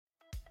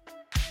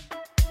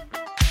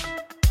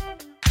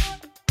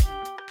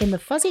In the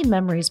Fuzzy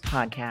Memories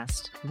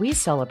podcast, we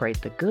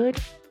celebrate the good,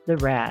 the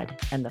rad,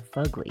 and the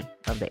fugly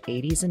of the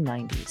 80s and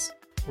 90s.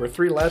 We're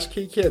three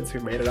latchkey kids who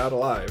made it out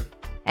alive.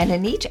 And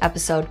in each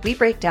episode, we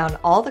break down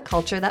all the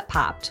culture that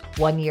popped,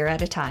 1 year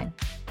at a time.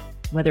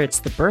 Whether it's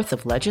the birth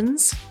of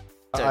legends,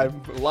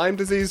 I'm Lyme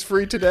disease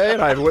free today,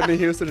 and I have Whitney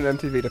Houston and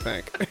MTV to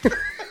thank.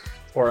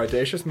 Or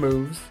audacious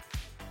moves.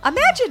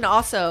 Imagine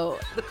also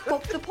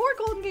the poor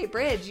Golden Gate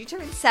Bridge. You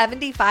turn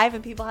 75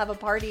 and people have a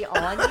party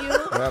on you.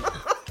 Yep.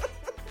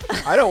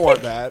 I don't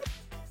want that.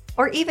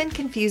 Or even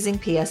confusing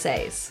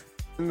PSAs.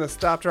 And the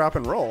stop, drop,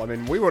 and roll. I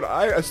mean,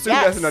 I assumed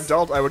Yes. as an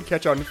adult I would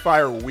catch on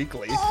fire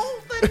weekly. All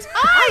the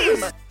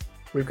time!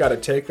 We've got a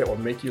take that will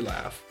make you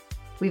laugh.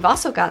 We've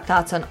also got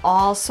thoughts on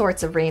all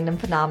sorts of random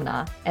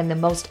phenomena and the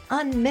most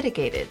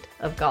unmitigated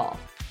of golf.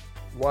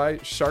 Why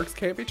sharks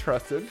can't be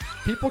trusted,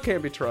 people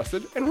can't be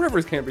trusted, and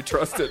rivers can't be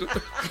trusted.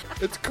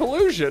 It's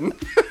collusion.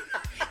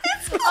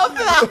 Of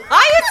the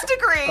highest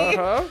degree.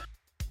 Uh-huh.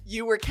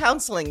 You were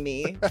counseling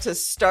me to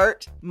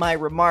start my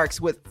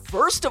remarks with,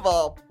 first of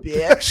all,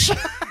 bitch.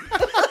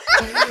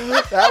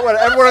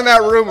 Everyone in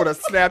that room would have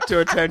snapped to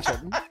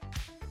attention.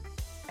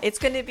 It's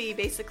going to be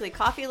basically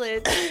Coffee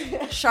Lids,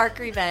 Shark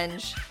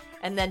Revenge,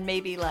 and then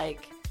maybe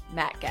like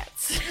Matt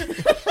Getz.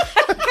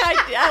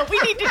 God, we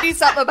need to do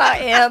something about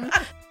him.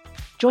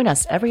 join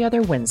us every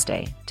other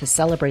Wednesday to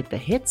celebrate the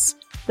hits,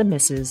 the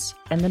misses,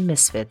 and the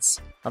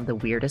misfits of the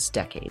weirdest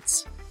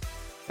decades.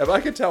 If I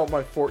could tell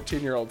my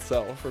 14-year-old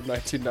self from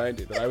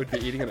 1990 that I would be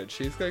eating in a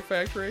Cheesecake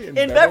Factory in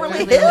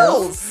Beverly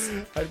Hills.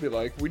 I'd be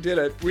like, we did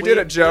it. We did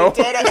it, Joe.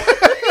 We did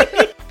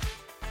it.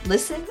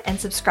 Listen and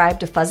subscribe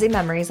to Fuzzy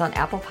Memories on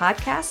Apple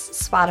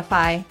Podcasts,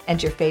 Spotify,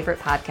 and your favorite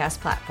podcast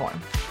platform.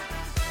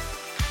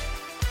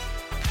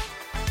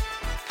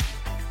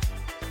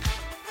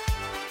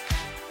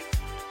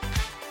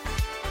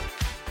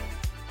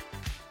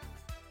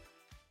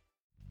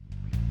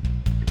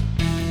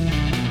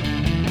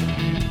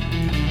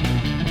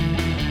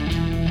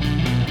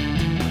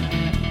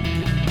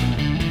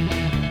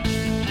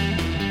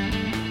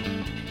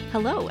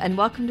 Hello, and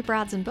welcome to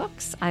Broads and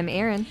Books. I'm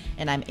Erin.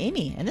 And I'm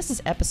Amy, and this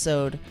is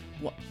episode...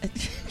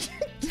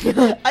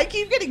 I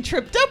keep getting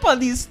tripped up on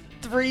these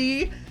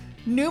three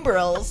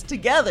numerals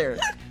together.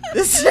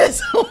 This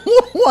is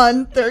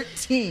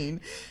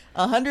 113.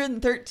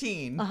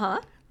 113.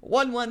 Uh-huh.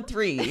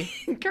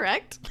 113.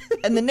 Correct.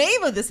 And the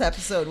name of this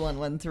episode,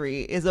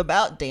 113, is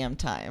about damn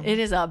time. It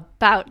is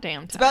about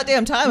damn time. It's about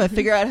damn time I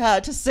figure out how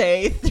to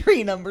say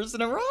three numbers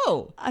in a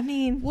row. I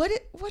mean, What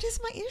is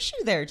my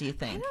issue there, do you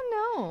think? I don't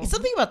know. It's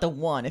something about the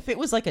one. If it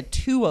was like a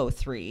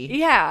 203.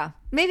 Yeah,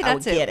 maybe I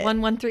that's would get it. it.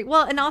 113.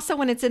 Well, and also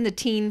when it's in the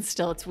teens,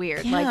 still it's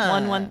weird. Like Yeah.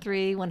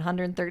 113,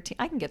 113.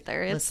 I can get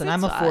there. Listen,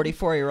 I'm a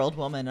 44-year-old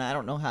woman, and I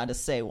don't know how to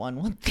say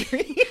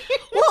 113.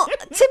 Well,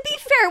 to be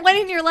fair, when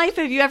in your life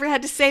have you ever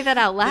had to say that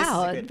out This is a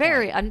loud? good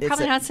Very. point. I'm It's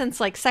probably a- not since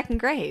like second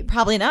grade.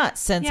 Probably not,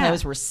 since I Yeah.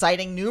 was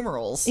reciting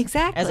numerals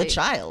Exactly. as a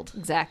child.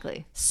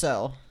 Exactly.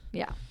 So,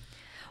 Yeah.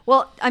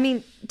 Well, I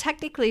mean,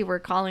 technically we're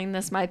calling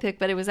this my pick,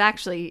 but it was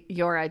actually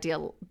your idea,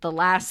 the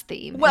last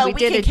theme. well, we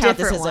did can a count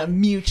this different as a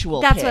one.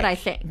 mutual That's pick what I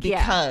think, yeah.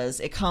 because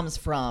it comes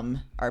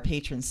from our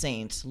patron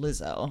saint,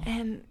 Lizzo.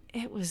 And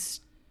it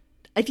was,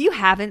 if you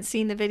haven't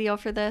seen the video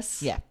for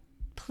this, Yeah.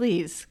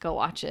 please go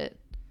watch it.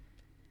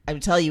 I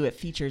would tell you it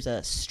features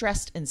a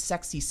stressed and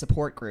sexy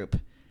support group,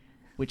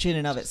 which in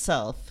and of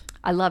itself,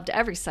 I loved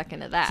every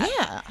second of that.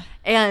 yeah.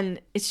 And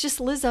it's just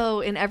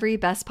Lizzo in every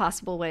best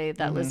possible way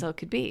that Mm-hmm. Lizzo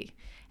could be.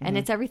 And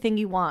it's everything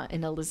you want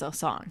in a Lizzo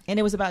song. And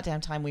it was about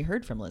damn time we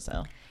heard from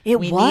Lizzo. It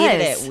we was.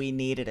 needed it. We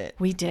needed it.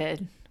 We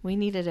did. We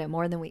needed it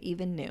more than we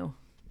even knew.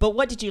 But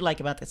what did you like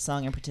about this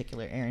song in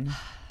particular, Erin?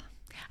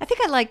 I think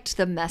I liked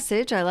the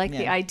message. I liked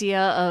the Yeah. idea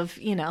of,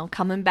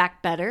 coming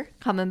back better,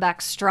 coming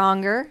back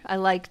stronger. I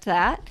liked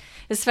that,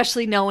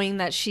 especially knowing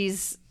that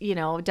she's,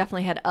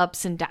 definitely had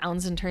ups and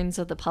downs in terms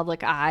of the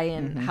public eye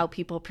and how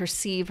people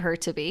perceive her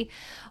to be.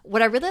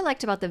 What I really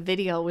liked about the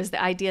video was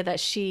the idea that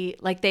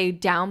they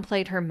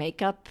downplayed her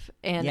makeup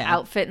and Yeah.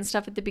 outfit and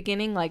stuff at the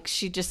beginning. Like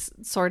she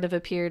just sort of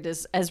appeared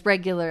as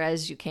regular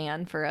as you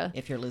can for a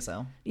If you're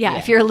Lizzo.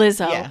 if you're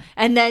Lizzo. Yeah.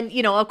 And then,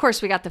 of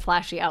course we got the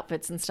flashy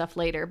outfits and stuff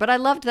later. But I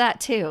loved that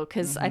too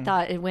because I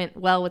thought it went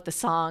well with the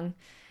song.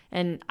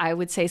 And I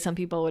would say some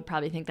people would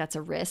probably think that's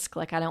a risk.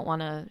 Like I don't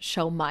want to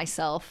show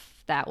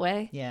myself that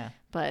way. Yeah.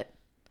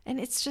 And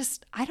it's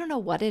just, I don't know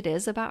what it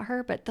is about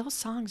her, but those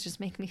songs just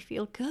make me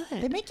feel They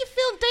good. make you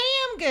feel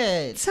damn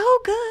good. So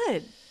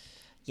good.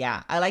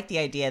 Yeah, I like the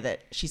idea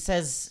that she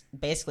says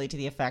basically to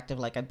the effect of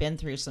like, I've been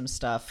through some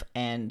stuff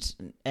and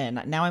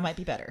now I might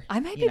be better. I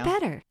might you be know?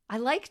 better. I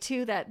like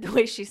too that the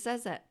way she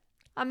says that.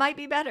 I might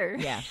be better.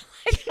 Yeah.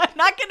 I'm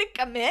not going to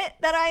commit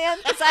that I am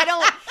because I don't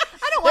want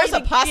There's you a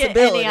to possibility.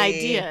 get any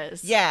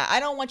ideas. Yeah, I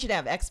don't want you to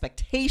have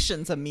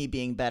expectations of me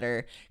being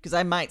better because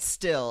I might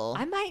still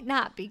I might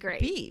not be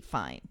great, be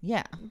fine.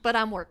 Yeah. but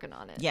I'm working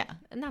on it. Yeah.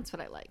 And that's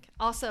what I like.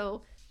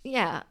 Also,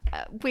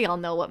 we all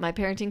know what my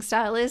parenting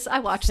style is. I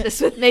watched this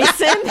with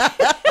Mason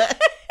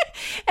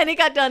and he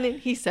got done and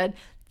he said,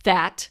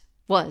 that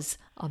was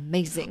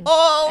amazing.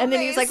 Oh, and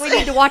then he was like, we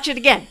need to watch it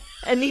again.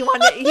 And he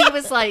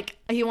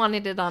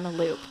wanted it on a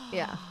loop.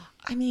 Yeah.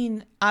 I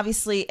mean,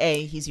 obviously,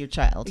 A, he's your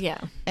child. Yeah.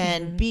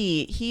 And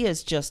B, he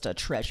is just a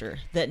treasure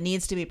that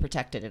needs to be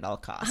protected at all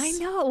costs. I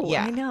know.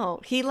 Yeah. I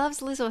know. He loves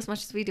Lizzo as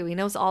much as we do. He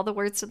knows all the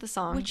words to the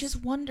songs. Which is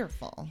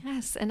wonderful.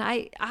 Yes, and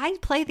I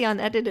play the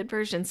unedited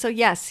version. So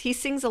yes, he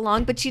sings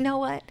along, but you know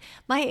what?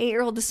 My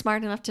 8-year-old is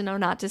smart enough to know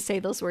not to say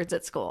those words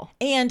at school.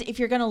 And if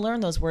you're going to learn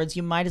those words,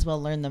 you might as well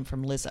learn them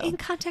from Lizzo. In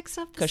context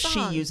of the Because she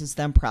song. uses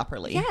them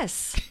properly.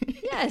 Yes.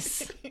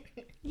 Yes.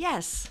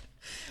 Yes.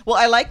 Well,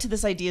 I liked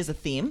this idea as a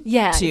theme.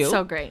 Yeah, too. it's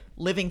so great.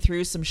 Living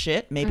through some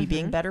shit, maybe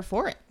being better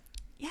for it.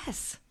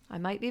 Yes. I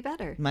might be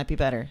better. Might be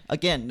better.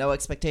 Again, no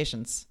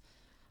expectations.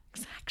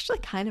 It's actually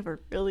kind of a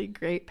really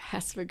great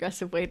passive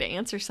aggressive way to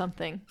answer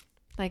something.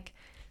 Like,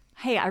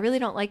 hey, I really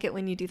don't like it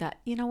when you do that.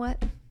 You know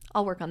what?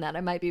 I'll work on that.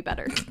 I might be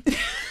better.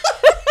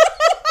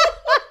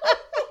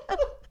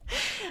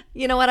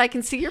 You know what? I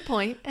can see your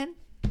point, and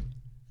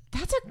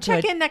That's a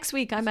check good... in next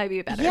week. I might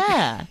be better.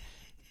 Yeah.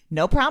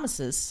 No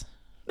promises.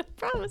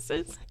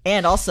 Promises.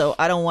 And also,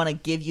 I don't want to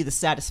give you the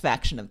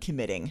satisfaction of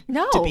committing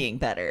No. to being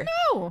better.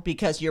 No.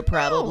 Because you're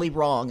probably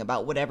wrong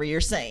about whatever you're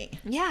saying.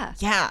 Yeah.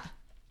 Yeah.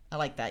 I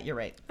like that. You're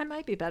right. I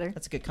might be better.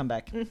 That's a good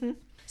comeback.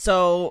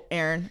 So,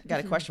 Erin, got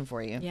a question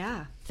for you.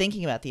 Yeah.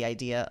 Thinking about the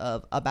idea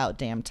of about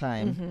damn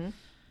time,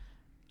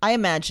 I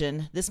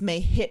imagine this may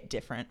hit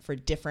different for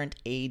different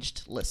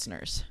aged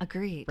listeners,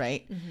 Agreed.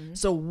 right?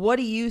 So what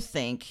do you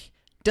think?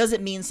 Does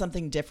it mean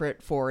something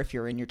different for if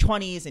you're in your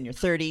 20s, in your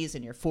 30s,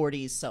 in your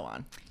 40s, so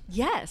on?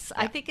 Yes.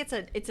 I think it's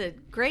a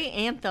great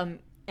anthem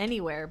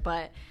anywhere,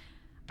 but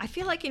I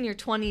feel like in your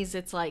 20s,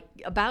 it's like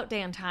about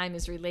damn time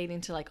is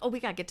relating to like, oh, we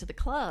got to get to the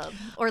club.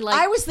 Or like,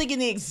 I was thinking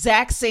the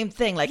exact same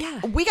thing. Like,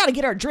 Yeah. we got to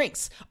get our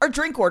drinks. Our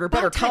drink order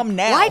better about time. come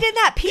now. Why did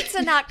that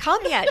pizza not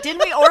come yet?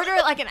 Didn't we order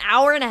it like an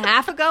hour and a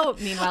half ago?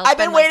 Meanwhile, I've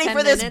been waiting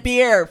for this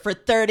beer for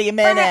 30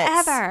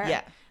 minutes. Forever.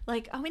 Yeah.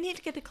 Like, oh, we need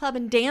to get the club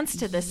and dance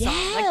to this song.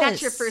 Like,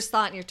 that's your Yes. first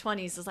thought in your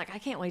 20s is like, I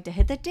can't wait to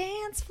hit the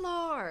dance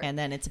floor. And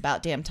then it's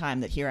about damn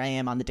time that here I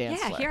am on the dance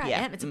yeah, floor. here I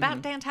am. It's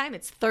about damn time.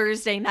 It's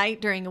Thursday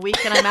night during a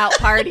week and I'm out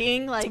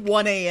partying. Like,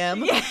 1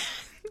 a.m. Yeah.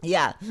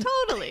 Yeah.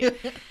 Totally.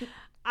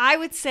 I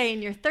would say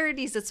in your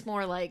 30s, it's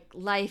more like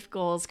life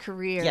goals,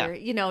 career. Yeah.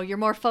 You know, you're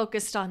more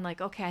focused on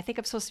like, okay, I think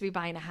I'm supposed to be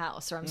buying a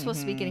house or I'm supposed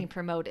to be getting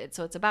promoted.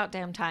 So it's about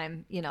damn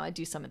time, you know, I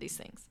do some of these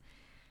things.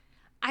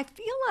 I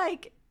feel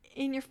like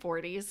in your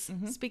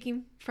 40s,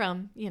 speaking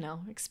from, you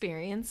know,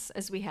 experience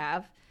as we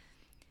have,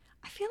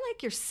 I feel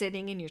like you're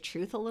sitting in your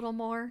truth a little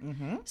more.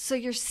 So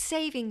you're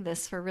saving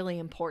this for really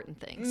important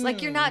things.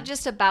 Like you're not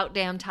just about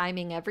damn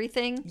timing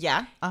everything.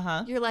 Yeah.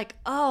 Uh-huh. You're like,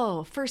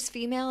 oh, first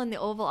female in the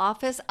Oval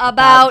Office,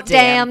 about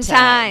damn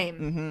time.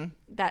 Mm-hmm.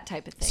 That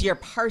type of thing. So you're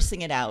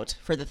parsing it out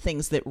for the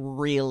things that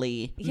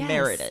really Yes.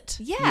 merit it.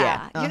 Yeah.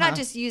 You're Uh-huh. not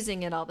just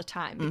using it all the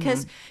time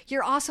because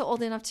you're also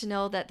old enough to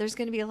know that there's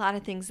going to be a lot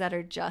of things that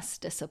are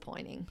just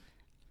disappointing.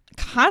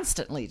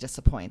 Constantly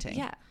disappointing.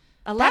 Yeah.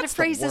 A lot of That's the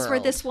phrases where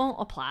world. this won't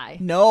apply.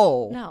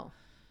 No. No.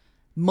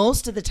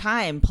 Most of the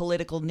time,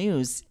 political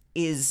news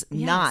is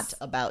Yes. not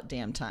about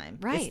damn time.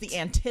 Right. It's the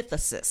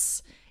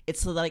antithesis.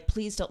 It's like,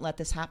 please don't let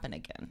this happen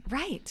again.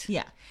 Right.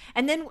 Yeah.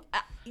 And then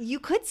you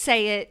could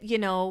say it, you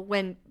know,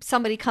 when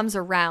somebody comes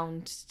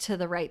around to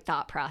the right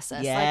thought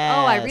process. Like,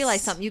 oh, I realized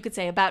Yes. something. You could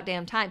say about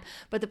damn time.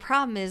 But the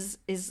problem is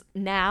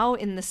now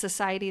in the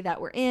society that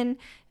we're in,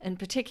 and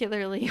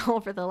particularly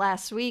over the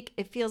last week,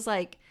 it feels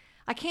like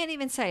I can't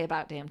even say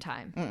about damn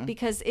time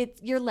because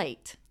you're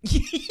late. You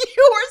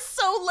are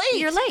so late.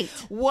 You're late.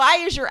 Why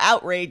is your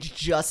outrage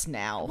just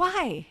now?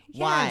 Why?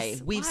 Why?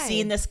 Yes, We've why?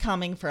 seen this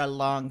coming for a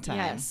long time.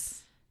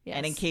 Yes. Yes.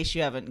 And in case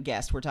you haven't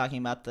guessed, we're talking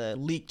about the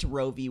leaked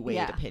Roe v. Wade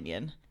Yeah.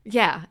 opinion.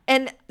 Yeah.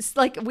 And it's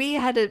like we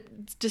had a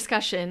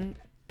discussion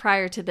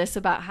prior to this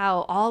about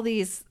how all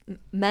these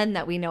men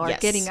that we know are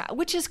Yes. getting,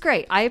 which is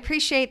great. I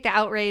appreciate the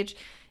outrage,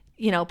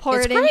 you know, pour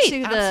It's it great.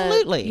 into the,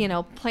 Absolutely. you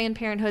know, Planned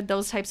Parenthood,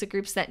 those types of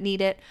groups that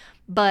need it.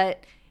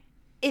 But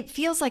it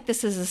feels like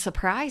this is a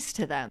surprise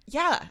to them.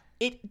 Yeah,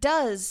 it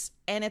does.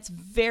 And it's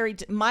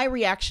my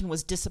reaction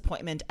was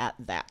disappointment at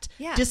that.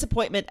 Yeah.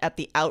 Disappointment at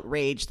the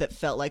outrage that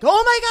felt like, oh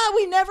my God,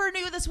 we never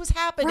knew this was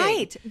happening.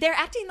 Right. They're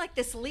acting like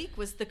this leak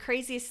was the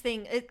craziest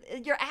thing.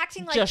 You're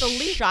acting like Just the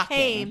leak shocking.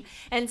 came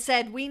and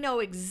said, we know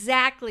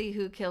exactly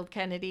who killed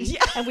Kennedy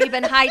and we've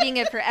been hiding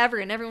it forever.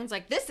 And everyone's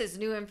like, this is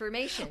new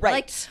information. Right.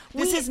 Like,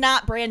 this is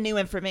not brand new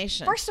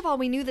information. First of all,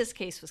 we knew this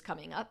case was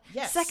coming up.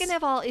 Yes. Second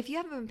of all, if you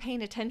haven't been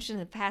paying attention in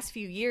the past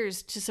few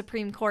years to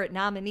Supreme Court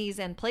nominees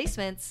and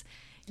placements,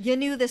 you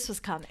knew this was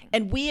coming.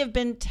 And we have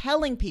been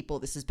telling people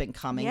this has been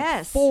coming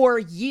Yes. for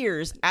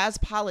years as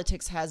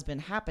politics has been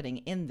happening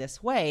in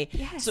this way.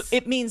 Yes. So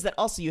it means that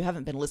also you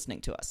haven't been listening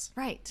to us.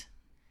 Right.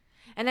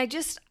 And I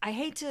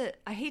hate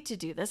to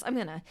do this.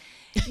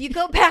 You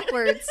go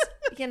backwards,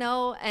 you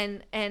know,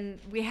 and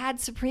we had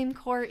Supreme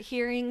Court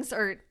hearings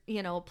or,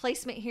 you know,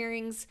 placement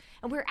hearings,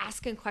 and we're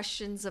asking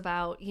questions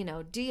about, you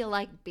know, do you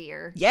like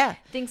beer? Yeah.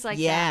 Things like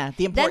that. Yeah,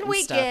 the important Then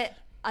we stuff. get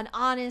an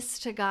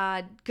honest to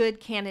God good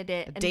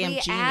candidate, and damn we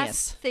genius.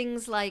 ask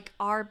things like,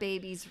 "Are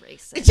babies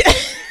racist?"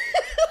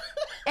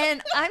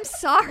 And I'm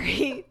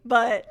sorry,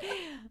 but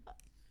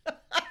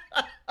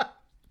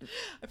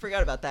I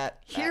forgot about that.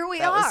 here we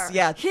That are. was-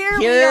 yeah, here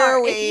we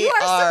are. we If you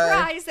are are.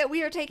 surprised that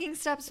we are taking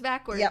steps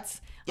backwards,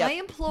 Yep. I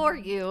implore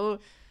you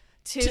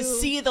To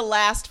see the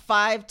last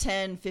 5,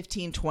 10,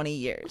 15, 20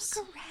 years.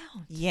 look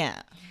around.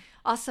 Yeah.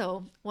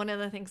 Also, one of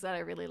the things that I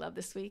really love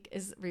this week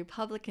is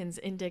Republicans'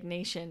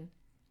 indignation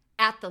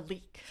at the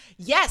leak.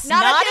 Yes,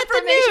 Not not, at the at the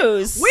information.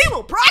 news. We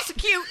will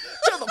prosecute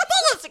to the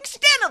fullest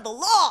extent of the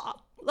law.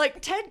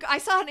 Like I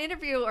saw an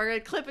interview or a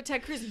clip of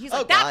Ted Cruz, and he's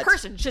like, Oh, that God.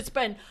 person should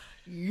spend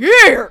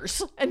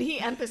years, and he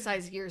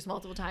emphasized years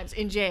multiple times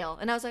in jail.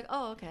 And I was like,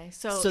 oh, okay.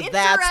 So So that's the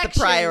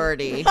insurrection,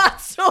 priority.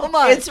 Not so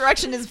much.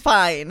 Insurrection is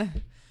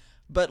fine.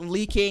 But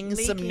leaking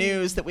some Leaking.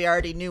 news that we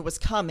already knew was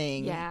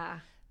coming, Yeah.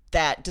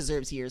 that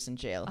deserves years in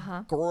jail.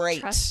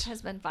 Great. Trust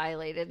has been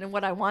violated. And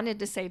what I wanted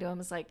to say to him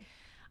is like,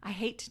 I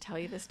hate to tell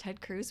you this,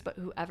 Ted Cruz, but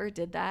whoever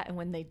did that, and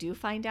when they do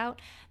find out,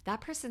 that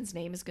person's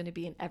name is going to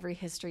be in every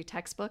history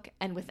textbook.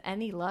 And with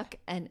any luck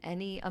and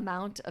any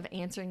amount of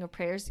answering of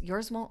prayers,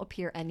 yours won't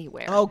appear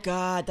anywhere. Oh,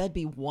 God, that'd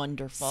be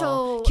wonderful.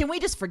 So- Can we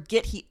just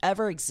forget he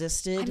ever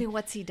existed? I mean,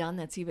 what's he done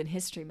that's even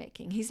history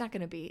making? He's not going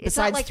to be. It's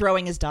Besides not like,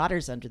 throwing his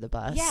daughters under the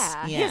bus.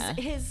 yeah, Yeah.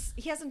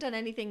 he hasn't done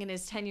anything in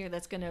his tenure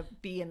that's going to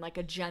be in like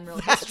a general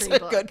That's history a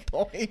book. good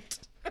point.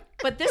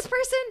 But this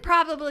person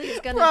probably is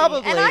going to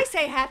Probably. be. And I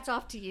say hats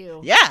off to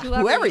you. Yeah,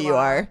 whoever you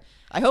are.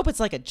 I hope it's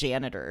like a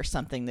janitor or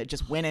something that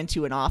just went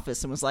into an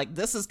office and was like,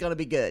 this is going to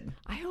be good.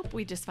 I hope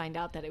we just find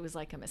out that it was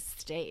like a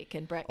mistake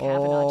and Brett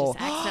Kavanaugh just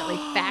accidentally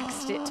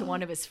faxed it to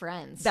one of his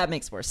friends. That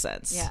makes more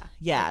sense. Yeah.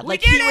 Yeah. We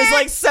Like did he was it!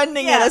 like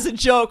sending Yeah. it as a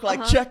joke,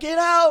 like, check it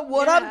out,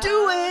 what I'm Yeah.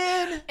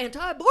 doing.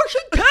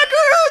 Anti-abortion kicker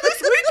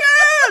this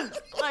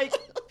weekend. Like,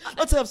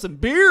 Let's have some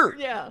beer.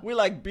 Yeah. We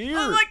like beer.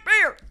 I like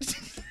beer.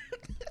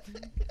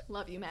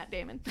 Love you, Matt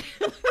Damon.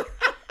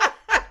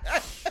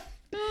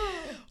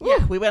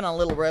 Yeah. We went on a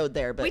little road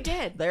there, but We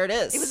did. There it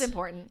is. It was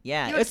important.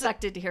 Yeah, You it's-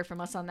 expected to hear from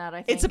us on that,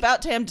 I think. It's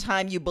about damn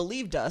time you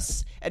believed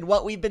us and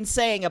what we've been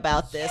saying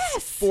about this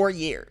Yes. for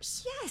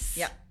years. Yes.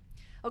 Yeah.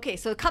 Okay,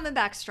 so coming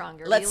back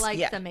stronger. Let's we like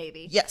yeah. the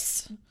maybe.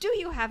 Yes. Do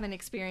you have an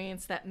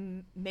experience that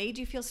made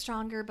you feel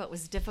stronger but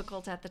was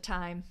difficult at the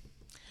time?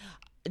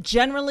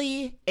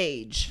 Generally,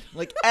 age.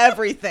 Like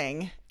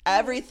everything.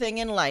 Everything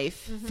in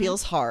life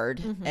feels hard,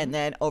 and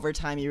then over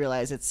time you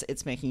realize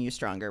it's making you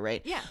stronger,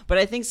 right? Yeah. But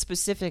I think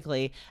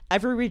specifically,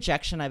 every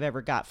rejection I've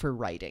ever got for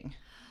writing,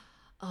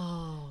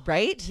 Oh.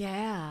 right?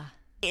 Yeah.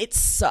 It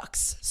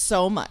sucks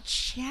so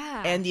much.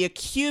 Yeah. And the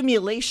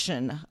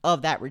accumulation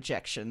of that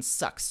rejection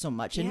sucks so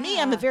much. And me,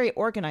 I'm a Yeah. very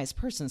organized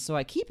person, so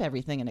I keep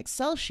everything in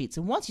Excel sheets.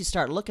 And once you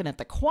start looking at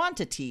the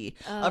quantity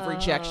of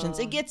rejections,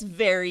 it gets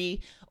very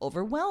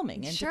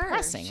overwhelming and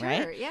depressing,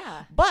 right?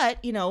 Yeah. But,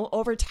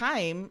 over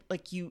time,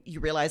 like you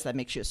realize that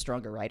makes you a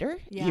stronger writer.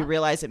 Yeah. You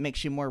realize it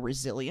makes you more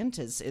resilient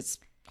as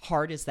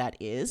hard as that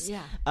is.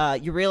 Yeah.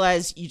 You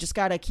realize you just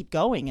got to keep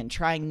going and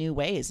trying new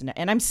ways.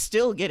 And I'm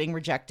still getting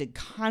rejected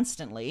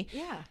constantly.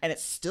 Yeah. And it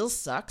still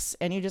sucks.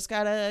 And you just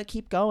got to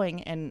keep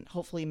going and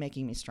hopefully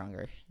making me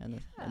stronger in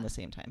the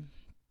same time.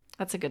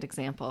 That's a good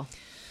example.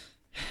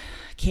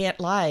 Can't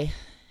lie.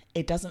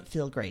 It doesn't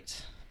feel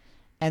great.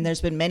 And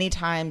there's been many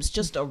times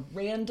just a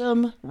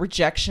random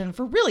rejection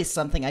for really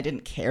something I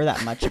didn't care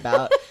that much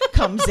about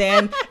comes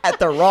in at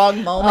the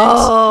wrong moment.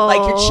 Like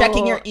you're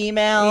checking your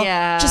email.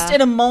 Yeah. Just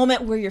in a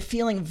moment where you're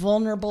feeling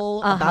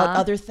vulnerable about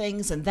other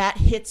things and that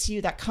hits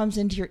you, that comes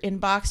into your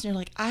inbox and you're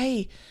like,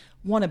 I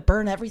want to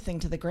burn everything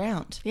to the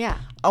ground. Yeah.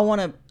 I want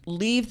to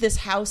leave this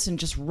house and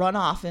just run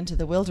off into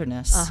the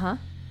wilderness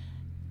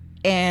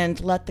and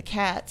let the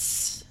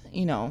cats,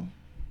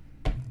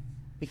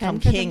 become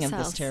Fend for king of this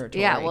themselves.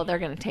 territory. Yeah, well, they're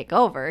going to take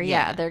over.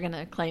 Yeah, Yeah. they're going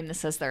to claim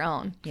this as their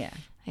own. Yeah.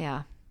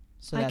 Yeah.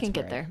 So I that's can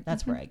get where there.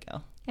 That's where I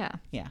go. Yeah.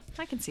 Yeah.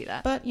 I can see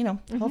that. But,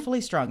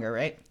 hopefully stronger,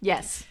 right?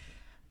 Yes.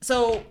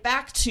 So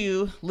back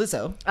to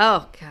Lizzo.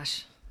 Oh,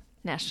 gosh.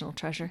 National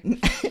treasure.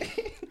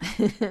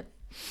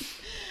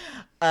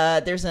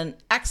 There's an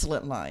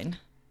excellent line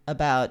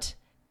about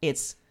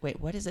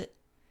what is it?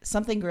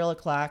 Something Gorilla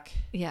Clock.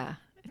 Yeah.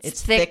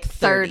 It's thick thick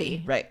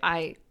 30. Right.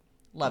 I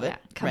Love it. Yeah,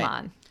 come Right.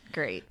 on.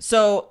 Great.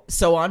 So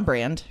on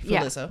brand for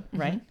Yeah. Lizzo,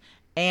 right?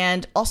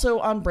 And also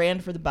on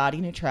brand for the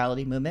body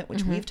neutrality movement,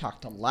 which we've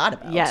talked a lot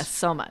about. Yes,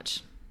 so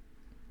much.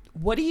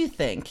 What do you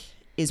think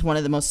is one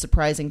of the most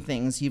surprising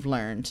things you've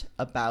learned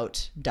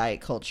about diet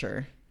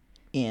culture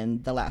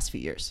in the last few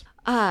years?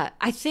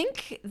 I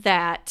think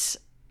that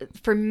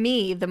for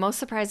me, the most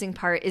surprising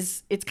part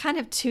is it's kind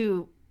of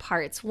two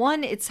parts.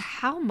 One, it's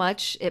how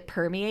much it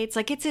permeates.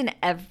 Like it's in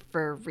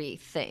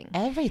everything.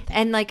 Everything.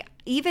 And like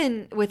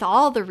even with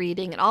all the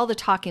reading and all the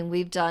talking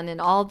we've done and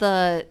all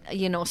the,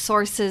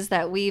 sources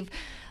that we've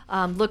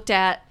looked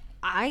at,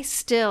 I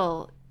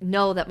still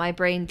know that my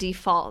brain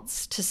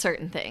defaults to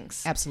certain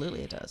things.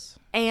 Absolutely, it does.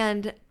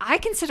 And I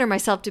consider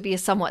myself to be a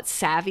somewhat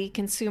savvy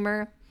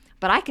consumer,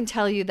 but I can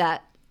tell you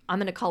that I'm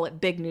going to call it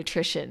big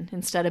nutrition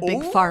instead of big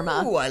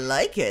pharma. Oh, I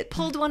like it.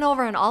 Pulled one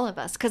over on all of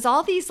us because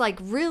all these like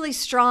really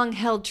strong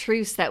held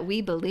truths that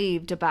we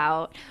believed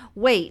about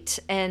weight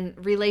and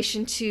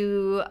relation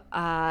to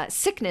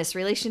sickness,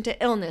 relation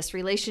to illness,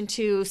 relation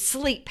to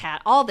sleep,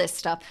 all this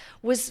stuff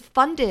was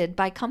funded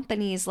by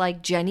companies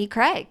like Jenny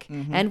Craig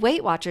and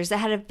Weight Watchers that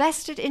had a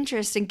vested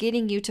interest in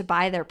getting you to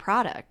buy their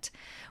product,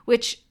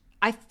 which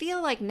I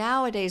feel like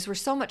nowadays we're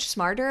so much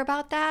smarter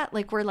about that.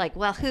 Like we're like,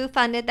 well, who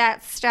funded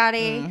that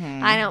study?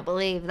 I don't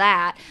believe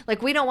that.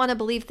 Like we don't want to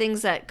believe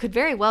things that could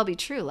very well be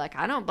true. Like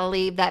I don't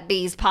believe that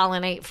bees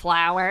pollinate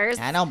flowers.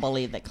 I don't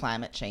believe that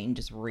climate change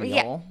is real.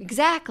 Yeah,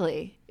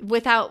 exactly.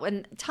 Without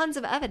tons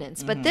of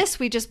evidence. But this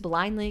we just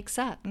blindly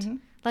accept.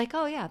 Like,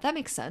 oh yeah, that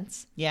makes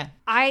sense. Yeah.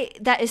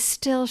 That is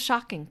still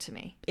shocking to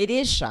me. It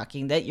is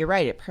shocking that you're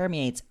right. It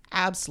permeates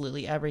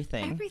absolutely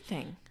everything.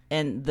 Everything.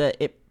 And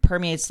it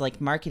permeates like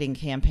marketing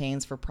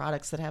campaigns for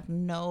products that have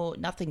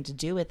nothing to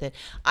do with it.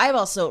 I've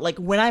also like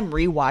when I'm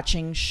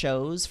rewatching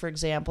shows, for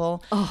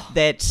example,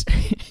 that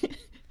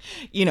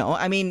you know,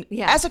 I mean,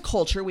 as a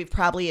culture, we've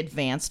probably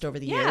advanced over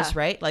the years,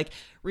 right? Like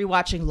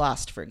rewatching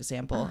Lost, for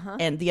example,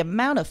 and the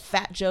amount of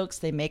fat jokes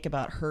they make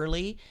about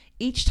Hurley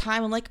each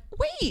time. I'm like,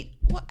 wait,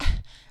 what?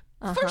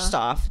 First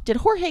off, did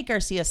Jorge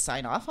Garcia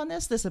sign off on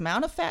this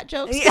amount of fat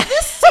jokes?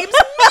 This seems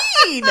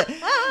mean.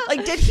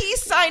 Like, did he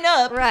sign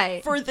up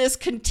for this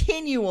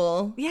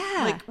continual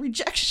like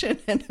rejection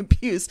and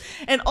abuse?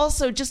 And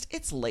also just,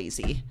 it's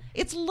lazy.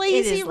 It's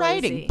lazy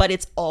writing, but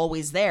it's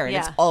always there. And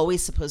it's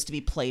always supposed to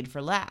be played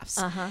for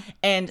laughs.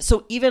 And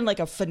so even like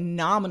a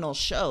phenomenal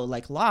show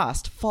like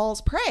Lost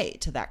falls prey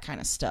to that kind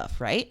of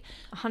stuff, right?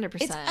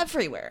 100%. It's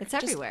everywhere. It's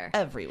everywhere.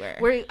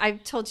 Everywhere.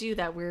 I've told you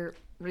that we're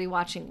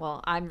rewatching.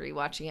 Well, I'm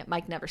rewatching it.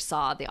 Mike never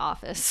saw The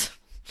Office.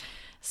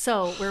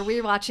 So we're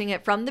rewatching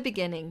it from the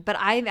beginning, but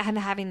I'm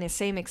having the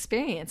same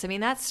experience. I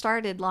mean, that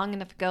started long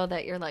enough ago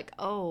that you're like,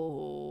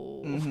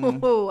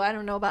 oh, I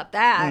don't know about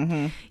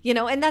that. You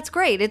know, and that's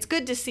great. It's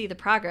good to see the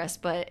progress,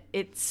 but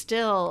it's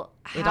still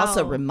It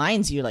also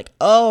reminds you like,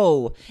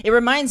 it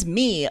reminds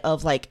me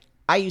of like,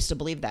 I used to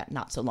believe that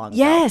not so long ago.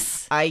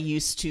 Yes. I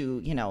used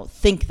to, you know,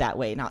 think that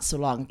way not so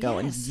long ago.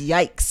 And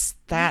yikes,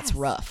 that's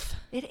rough.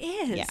 It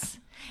is. Yeah.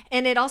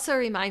 And it also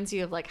reminds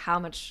you of like how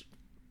much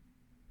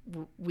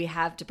we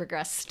have to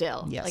progress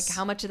still. Yes. Like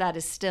how much of that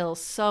is still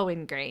so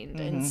ingrained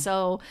and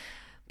so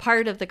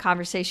part of the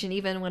conversation,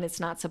 even when it's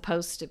not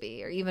supposed to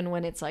be, or even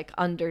when it's like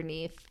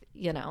underneath,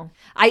 you know.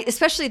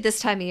 Especially this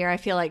time of year, I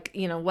feel like,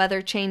 you know,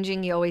 weather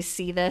changing, you always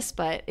see this,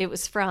 but it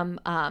was from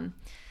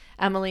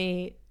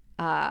Emily,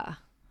 I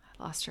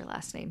lost her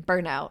last name,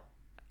 Burnout.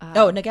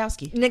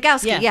 Nagoski.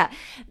 Yeah.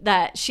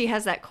 That she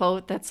has that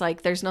quote that's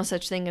like, there's no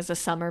such thing as a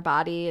summer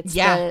body. It's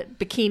the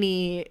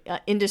bikini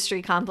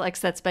industry complex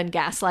that's been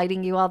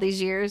gaslighting you all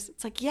these years.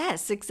 It's like,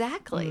 yes,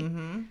 exactly.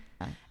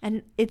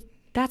 And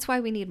that's why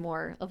we need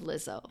more of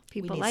Lizzo.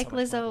 People like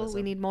Lizzo.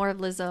 We need more of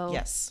Lizzo.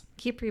 Yes.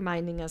 Keep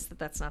reminding us that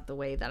that's not the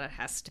way that it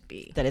has to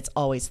be. That it's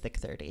always thick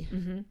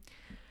 30.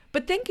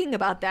 But thinking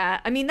about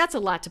that, I mean, that's a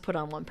lot to put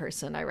on one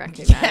person, I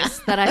recognize.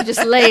 That I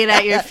just lay it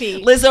at your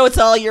feet. Lizzo, it's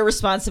all your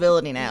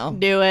responsibility now.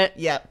 Do it.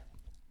 Yep.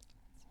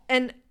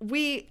 And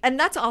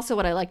that's also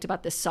what I liked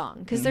about this song,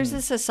 because there's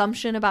this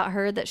assumption about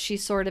her that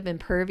she's sort of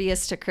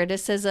impervious to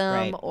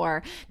criticism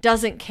or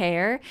doesn't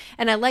care.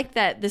 And I like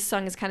that this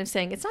song is kind of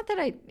saying, it's not that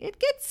it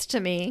gets to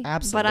me,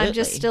 but I'm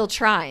just still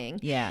trying.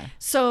 Yeah.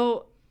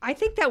 So I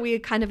think that we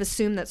kind of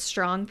assume that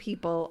strong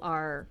people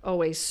are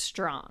always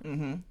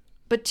strong.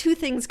 But two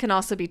things can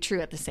also be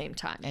true at the same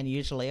time. And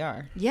usually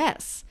are.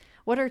 Yes.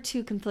 What are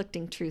two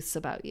conflicting truths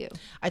about you?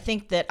 I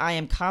think that I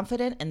am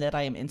confident and that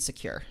I am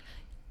insecure.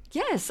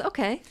 Yes.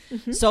 Okay.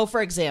 So,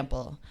 for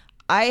example,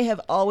 I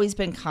have always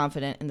been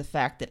confident in the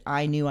fact that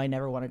I knew I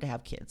never wanted to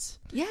have kids.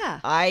 Yeah.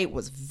 I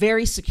was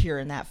very secure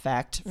in that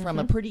fact from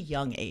a pretty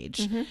young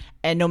age.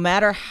 And no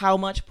matter how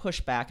much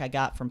pushback I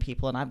got from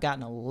people, and I've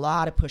gotten a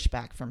lot of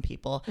pushback from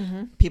people,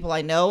 people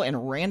I know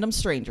and random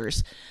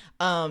strangers,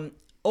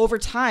 over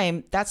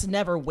time, that's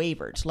never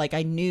wavered. Like,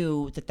 I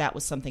knew that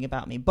was something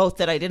about me, both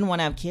that I didn't want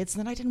to have kids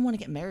and that I didn't want to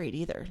get married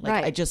either.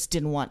 Like, I just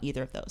didn't want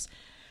either of those.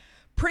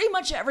 Pretty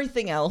much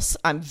everything else,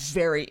 I'm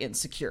very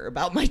insecure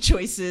about my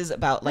choices,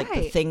 about like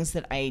the things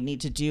that I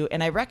need to do.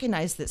 And I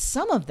recognize that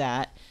some of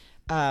that,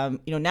 you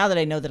know, now that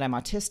I know that I'm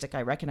autistic,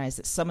 I recognize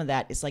that some of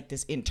that is like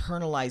this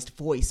internalized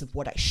voice of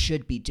what I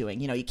should be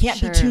doing. You know, you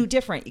can't be too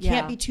different. You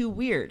can't be too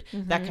weird,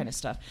 that kind of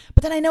stuff.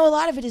 But then I know a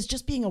lot of it is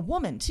just being a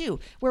woman too,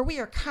 where we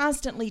are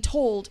constantly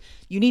told,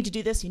 you need to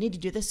do this, you need to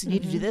do this, you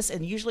need to do this.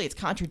 And usually it's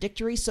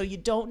contradictory. So you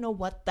don't know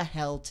what the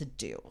hell to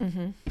do.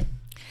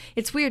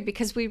 It's weird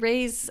because we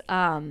raise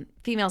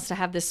females to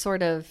have this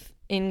sort of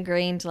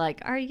ingrained,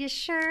 like, are you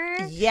sure?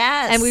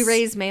 Yes. And we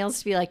raise males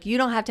to be like, you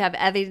don't have to have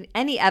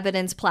any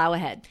evidence, plow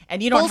ahead.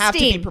 And you don't have to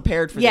be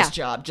prepared for this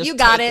job. Just you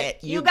got take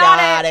it. You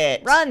got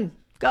it. Run.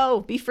 Go.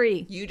 Be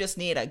free. You just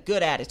need a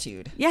good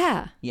attitude.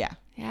 Yeah. Yeah.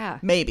 Yeah.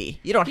 Maybe.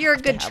 You don't You're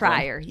have a good to have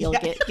trier. one. You'll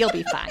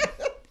be fine.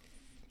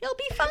 You'll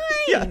be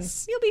fine.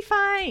 Yes. You'll be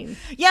fine.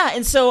 Yeah,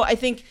 and so I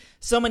think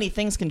so many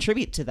things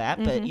contribute to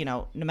that, but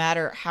no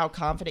matter how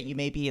confident you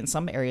may be in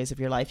some areas of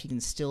your life, you can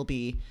still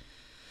be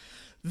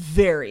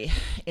very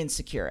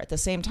insecure at the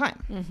same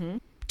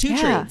time. Two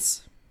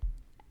truths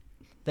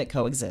that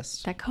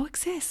coexist. That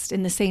coexist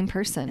in the same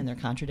person. And they're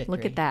contradictory.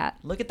 Look at that.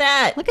 Look at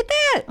that. Look at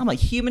that. I'm a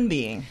human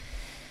being.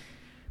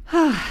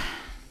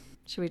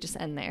 Should we just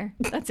end there?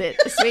 That's it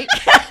this week.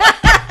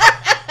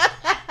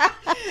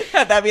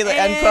 That'd be the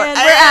end And part. we're And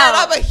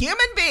out. I'm a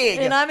human being.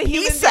 And I'm a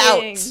human Peace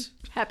being. out.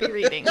 Happy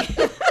reading.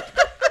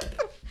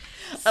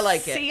 I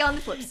like it. See you on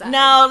the flip side.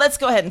 Now let's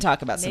go ahead and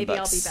talk about Maybe some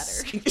I'll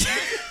books. be better.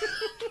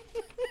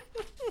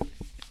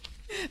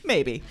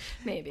 Maybe.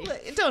 Maybe.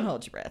 Don't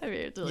hold your breath. I mean,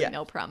 there's really Yeah.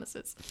 no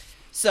promises.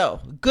 So,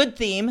 good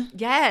theme.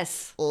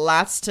 Yes.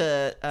 Lots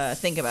to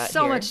think about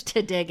So here. much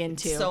to dig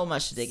into. So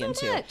much to dig So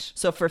into. much.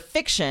 So for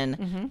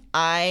fiction,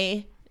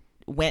 I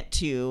went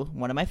to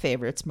one of my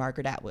favorites,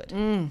 Margaret Atwood,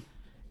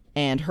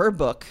 and her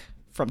book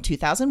from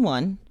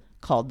 2001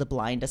 called The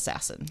Blind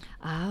Assassin.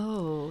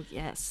 Oh,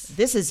 yes.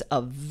 This is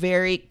a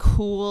very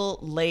cool,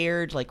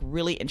 layered, like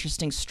really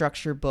interesting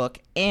structure book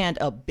and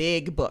a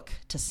big book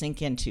to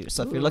sink into.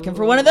 So if you're looking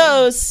for one of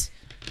those,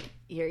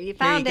 Here you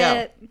found go.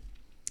 it.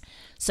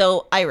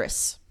 so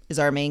Iris is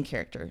our main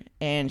character,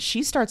 and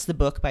she starts the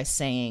book by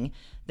saying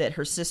that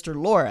her sister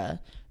Laura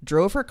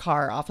drove her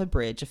car off a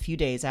bridge a few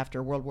days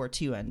after World War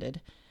II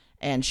ended,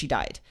 and she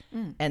died.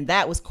 And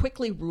that was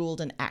quickly ruled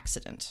an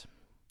accident.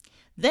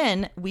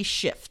 Then we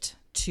shift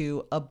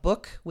to a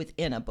book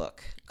within a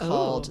book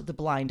called The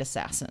Blind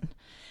Assassin.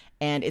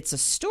 And it's a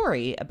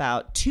story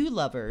about two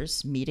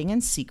lovers meeting in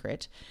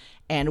secret.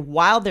 And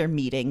while they're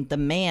meeting, the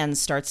man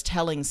starts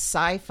telling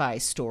sci-fi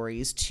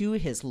stories to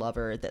his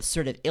lover that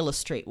sort of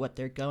illustrate what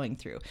they're going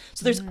through.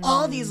 So there's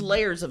all these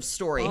layers of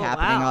story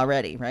happening wow.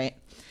 already, right?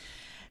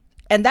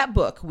 And that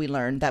book, we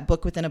learned, that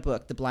book within a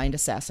book, The Blind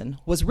Assassin,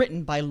 was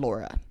written by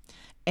Laura.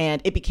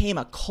 And it became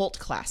a cult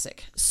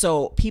classic.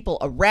 So people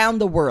around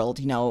the world,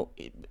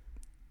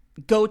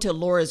 go to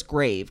Laura's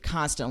grave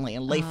constantly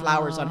and lay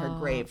flowers on her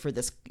grave for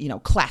this,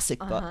 classic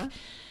book.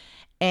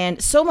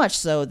 And so much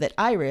so that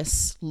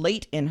Iris,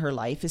 late in her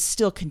life, is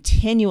still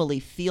continually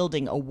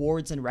fielding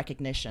awards and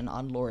recognition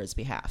on Laura's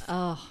behalf.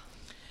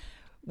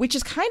 Which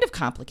is kind of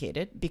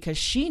complicated because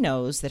she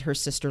knows that her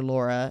sister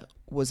Laura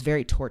was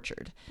very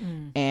tortured.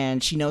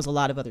 And she knows a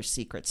lot of other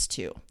secrets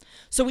too.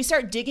 So we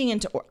start digging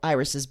into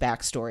Iris's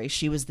backstory.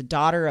 She was the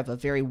daughter of a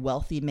very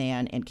wealthy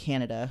man in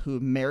Canada who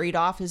married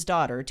off his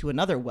daughter to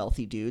another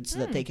wealthy dude so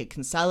that they could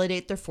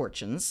consolidate their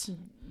fortunes.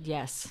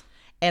 Yes.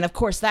 And of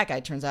course, that guy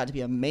turns out to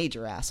be a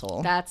major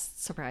asshole. That's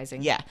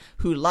surprising. Yeah,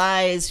 who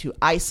lies, who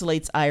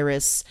isolates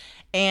Iris,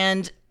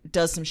 and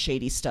does some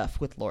shady stuff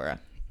with Laura.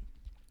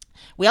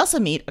 We also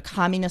meet a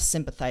communist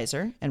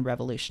sympathizer and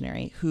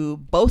revolutionary who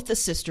both the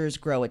sisters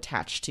grow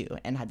attached to,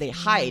 and they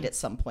hide at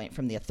some point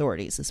from the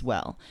authorities as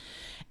well.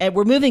 And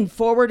we're moving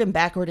forward and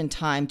backward in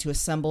time to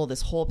assemble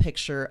this whole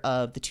picture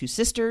of the two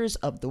sisters,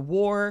 of the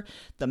war,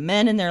 the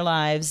men in their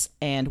lives,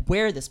 and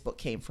where this book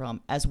came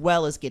from, as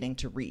well as getting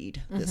to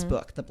read this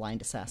book, The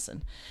Blind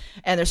Assassin.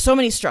 And there's so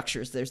many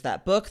structures. There's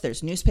that book,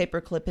 there's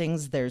newspaper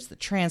clippings, there's the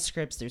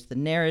transcripts, there's the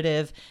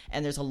narrative,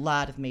 and there's a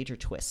lot of major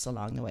twists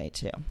along the way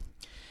too.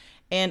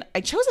 And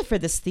I chose it for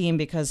this theme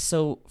because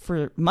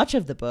for much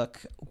of the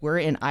book, we're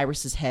in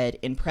Iris's head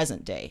in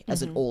present day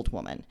as an old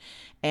woman.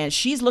 And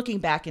she's looking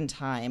back in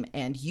time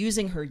and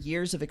using her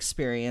years of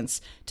experience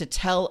to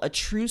tell a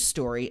true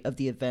story of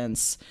the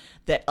events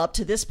that up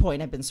to this point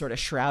have been sort of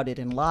shrouded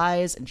in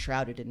lies and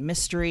shrouded in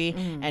mystery.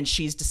 And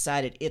she's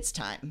decided it's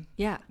time.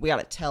 Yeah. We got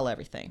to tell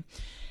everything.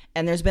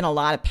 And there's been a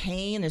lot of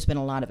pain. There's been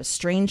a lot of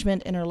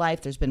estrangement in her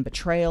life. There's been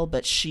betrayal.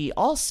 But she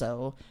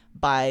also,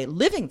 by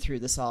living through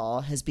this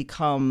all, has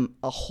become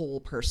a whole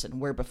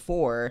person, where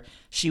before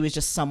she was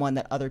just someone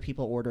that other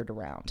people ordered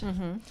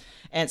around.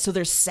 And so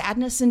there's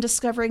sadness in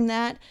discovering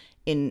that,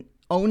 in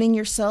owning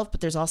yourself,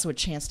 but there's also a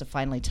chance to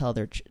finally tell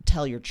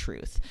your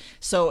truth.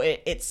 So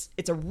it's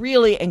a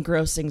really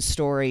engrossing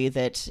story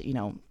that,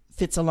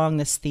 fits along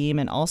this theme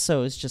and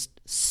also is just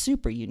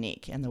super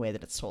unique in the way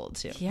that it's told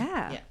too.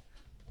 Yeah. Yeah.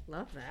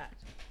 Love that.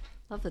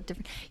 Love the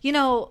different.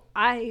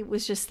 I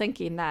was just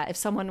thinking that if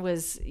someone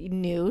was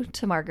new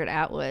to Margaret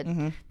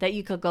Atwood, that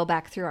you could go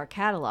back through our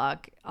catalog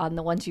on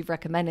the ones you've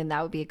recommended.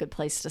 That would be a good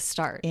place to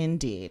start.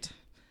 Indeed.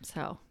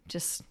 So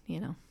just,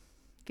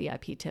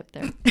 VIP tip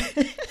there.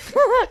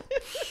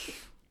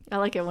 I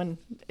like it when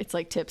it's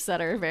like tips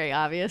that are very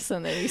obvious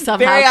and then you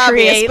somehow Very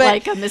obvious, create but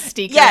like a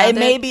mystique. Yeah, around it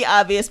may be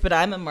obvious, but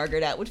I'm a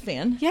Margaret Atwood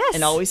fan. Yes.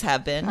 And always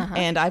have been.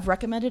 And I've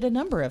recommended a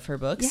number of her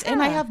books. And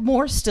I Yeah. have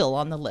more still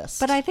on the list.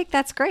 But I think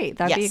that's great.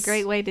 That'd be a Yes.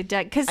 great way to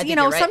because I think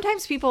you're right.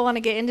 sometimes people want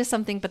to get into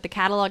something, but the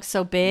catalog's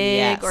so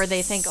big, or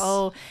they think, Yes.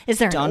 oh, is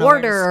there Don't an know where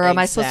order, to- or am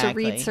I supposed to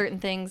Exactly. read certain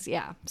things?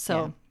 Yeah. So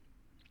Yeah.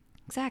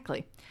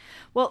 exactly.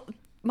 Well,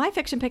 my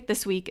fiction pick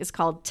this week is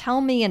called "Tell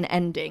Me an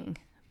Ending"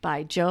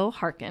 by Joe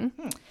Harkin,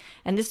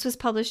 and this was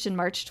published in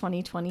March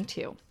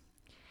 2022.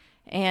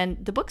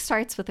 And the book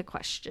starts with a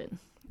question: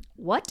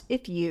 what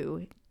if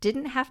you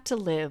didn't have to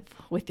live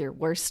with your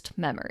worst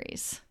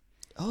memories.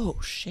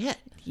 Oh, shit.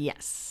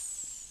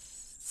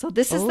 Yes. So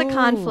this is the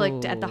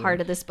conflict at the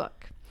heart of this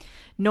book.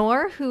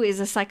 Noor, who is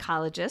a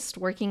psychologist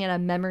working at a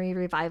memory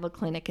revival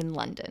clinic in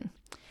London,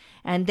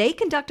 and they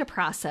conduct a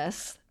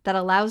process that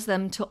allows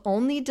them to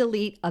only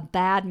delete a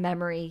bad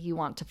memory you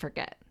want to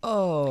forget.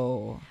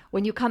 Oh.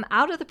 When you come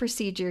out of the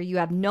procedure, you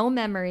have no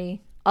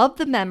memory of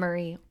the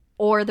memory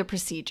or the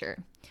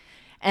procedure.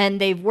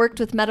 And they've worked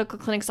with medical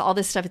clinics, all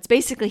this stuff. It's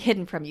basically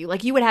hidden from you.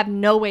 Like, you would have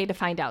no way to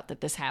find out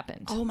that this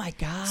happened. Oh, my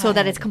God. So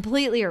that it's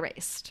completely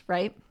erased,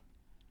 right?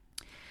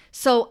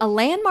 So a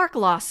landmark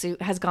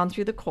lawsuit has gone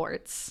through the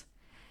courts,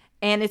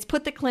 and it's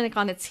put the clinic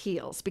on its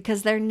heels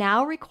because they're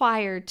now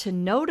required to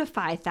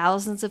notify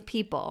thousands of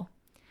people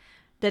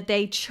that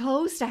they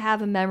chose to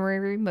have a memory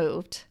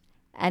removed.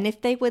 And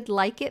if they would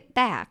like it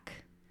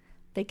back,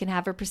 they can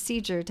have a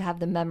procedure to have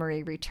the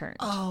memory returned.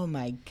 Oh,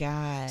 my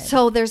God.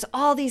 So there's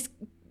all these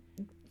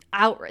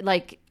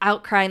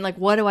outcrying, like,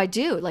 what do I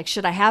do? Like,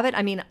 should I have it?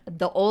 I mean,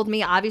 the old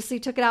me obviously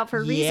took it out for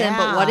a reason,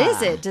 but what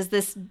is it?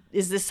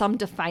 Is this some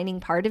defining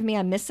part of me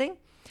I'm missing?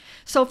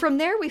 So from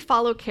there, we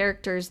follow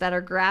characters that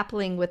are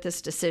grappling with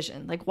this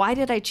decision. Like, why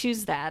did I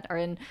choose that?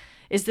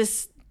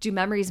 Do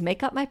memories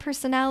make up my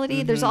personality?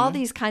 Mm-hmm. There's all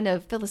these kind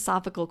of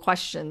philosophical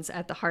questions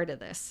at the heart of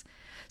this.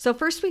 So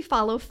first we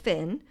follow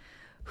Finn,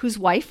 whose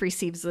wife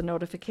receives the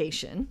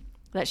notification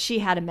that she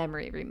had a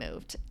memory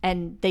removed,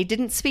 and they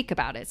didn't speak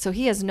about it. So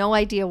he has no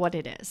idea what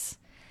it is.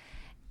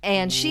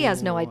 And she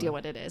has no idea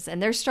what it is.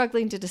 And they're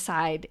struggling to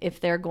decide if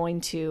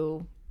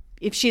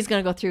she's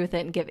going to go through with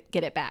it and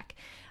get it back.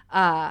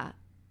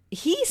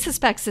 He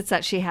suspects it's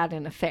that she had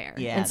an affair.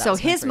 Yeah, and so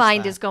his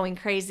mind is going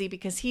crazy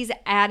because he's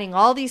adding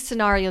all these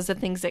scenarios of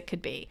things it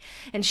could be.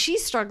 And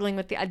she's struggling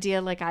with the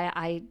idea, like,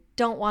 I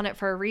don't want it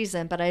for a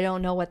reason, but I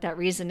don't know what that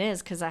reason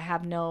is because I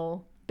have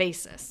no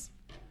basis.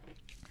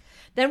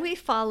 Then we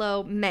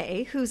follow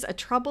May, who's a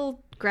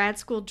troubled grad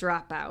school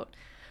dropout,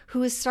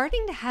 who is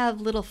starting to have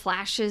little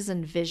flashes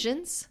and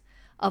visions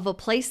of a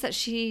place that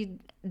she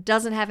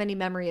doesn't have any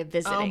memory of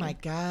visiting. Oh, my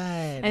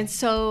God. And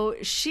so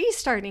she's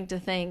starting to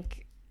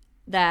think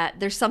that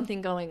there's something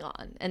going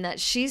on and that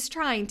she's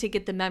trying to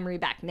get the memory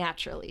back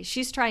naturally.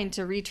 She's trying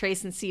to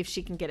retrace and see if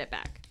she can get it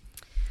back.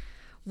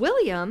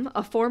 William,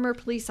 a former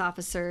police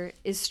officer,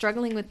 is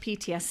struggling with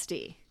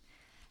PTSD.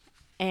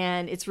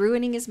 And it's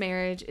ruining his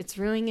marriage. It's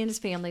ruining his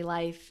family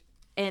life.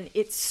 And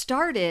it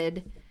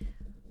started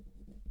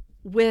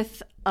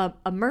with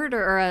a murder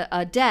or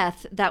a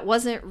death that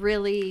wasn't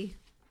really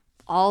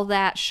all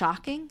that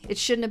shocking. It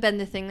shouldn't have been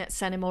the thing that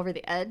sent him over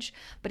the edge.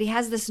 But he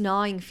has this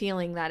gnawing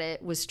feeling that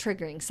it was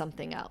triggering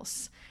something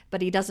else.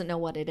 But he doesn't know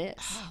what it is.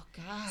 Oh,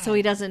 God. So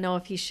he doesn't know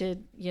if he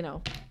should,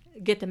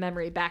 get the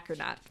memory back or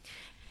not.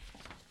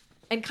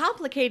 And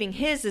complicating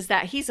his is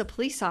that he's a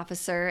police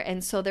officer,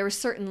 and so there were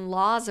certain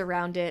laws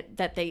around it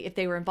that if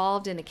they were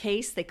involved in a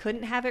case, they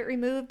couldn't have it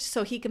removed.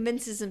 So he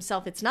convinces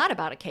himself it's not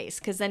about a case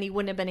because then he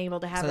wouldn't have been able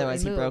to have it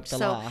removed. He broke the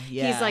law.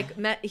 Yeah. He's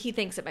like, he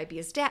thinks it might be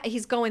his dad.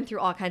 He's going through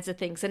all kinds of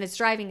things, and it's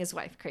driving his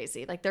wife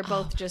crazy. Like, they're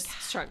both just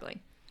struggling.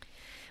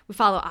 We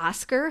follow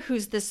Oscar,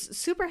 who's this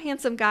super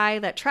handsome guy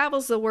that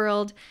travels the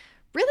world,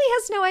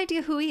 really has no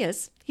idea who he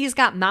is. He's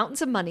got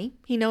mountains of money.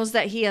 He knows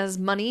that he has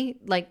money,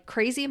 like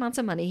crazy amounts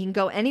of money. He can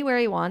go anywhere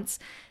he wants,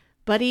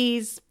 but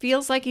he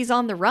feels like he's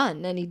on the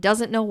run and he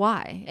doesn't know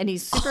why. And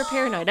he's super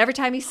paranoid. Every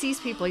time he sees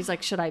people, he's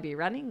like, should I be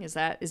running? Is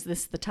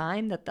this the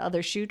time that the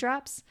other shoe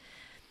drops?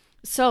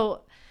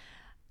 So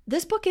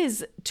this book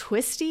is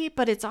twisty,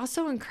 but it's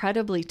also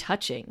incredibly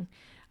touching.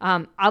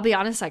 I'll be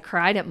honest, I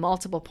cried at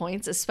multiple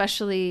points,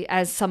 especially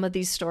as some of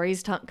these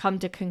stories come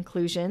to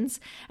conclusions.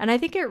 And I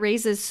think it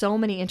raises so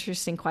many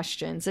interesting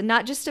questions, and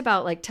not just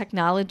about like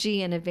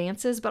technology and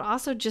advances, but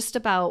also just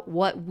about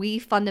what we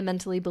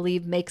fundamentally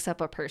believe makes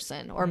up a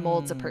person or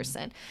molds a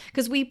person.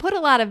 Because we put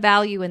a lot of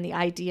value in the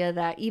idea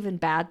that even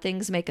bad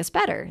things make us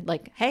better.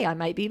 Like, hey, I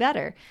might be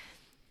better.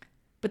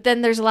 But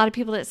then there's a lot of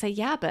people that say,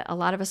 yeah, but a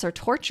lot of us are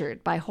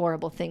tortured by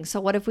horrible things. So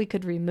what if we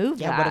could remove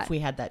that? Yeah, what if we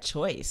had that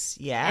choice?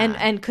 Yeah.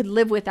 And could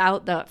live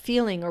without the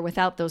feeling or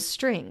without those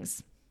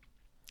strings.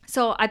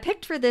 So I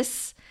picked for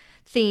this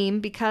theme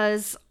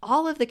because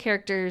all of the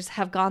characters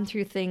have gone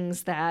through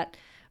things that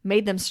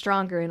made them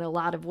stronger in a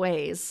lot of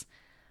ways.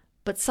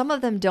 But some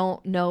of them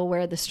don't know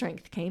where the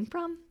strength came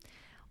from,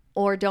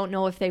 or don't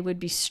know if they would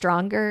be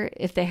stronger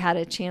if they had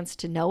a chance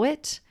to know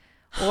it,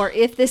 or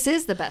if this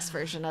is the best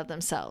version of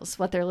themselves,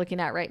 what they're looking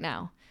at right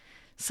now.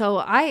 So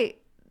I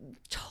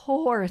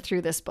tore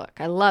through this book.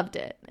 I loved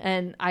it.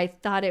 And I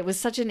thought it was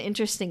such an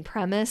interesting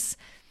premise.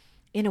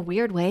 In a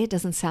weird way, it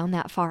doesn't sound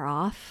that far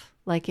off.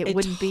 Like it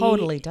wouldn't be. It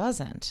totally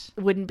doesn't.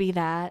 Wouldn't be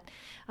that.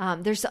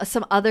 There's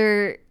some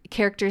other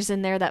characters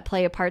in there that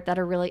play a part that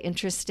are really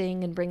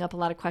interesting and bring up a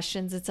lot of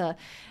questions. It's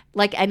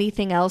like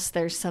anything else,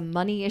 there's some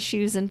money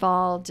issues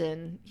involved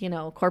and,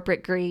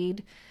 corporate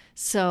greed.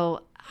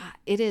 So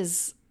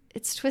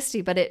it's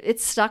twisty, but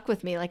it stuck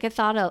with me. Like I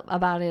thought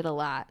about it a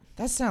lot.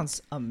 That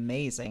sounds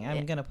amazing.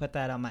 I'm going to put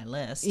that on my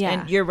list. Yeah.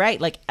 And you're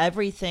right. Like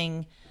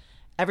everything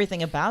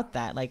everything about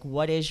that. Like,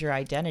 what is your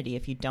identity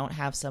if you don't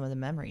have some of the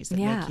memories that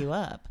make you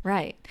up?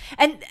 Right.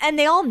 And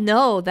they all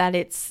know that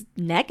it's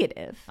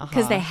negative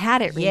because they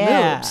had it removed.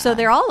 Yeah. So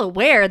they're all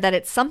aware that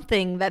it's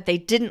something that they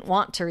didn't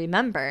want to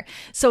remember.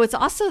 So it's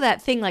also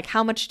that thing, like,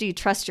 how much do you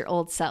trust your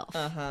old self?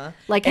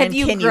 Like, have And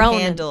you can grown? you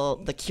handle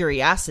the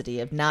curiosity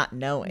of not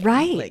knowing?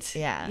 Right. Like,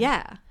 yeah.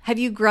 Yeah. Have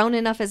you grown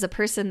enough as a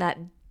person that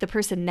the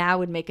person now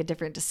would make a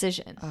different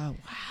decision? Oh,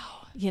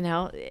 wow. You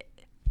know?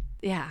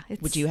 Yeah.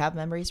 Would you have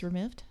memories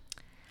removed?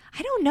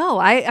 I don't know.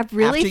 I've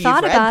really After you've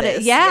thought read about this,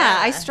 it. Yeah, yeah.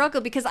 I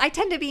struggle because I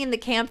tend to be in the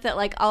camp that,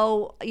 like,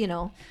 oh, you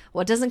know,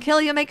 what doesn't kill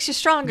you makes you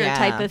stronger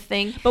type of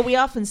thing. But we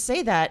often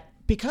say that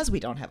because we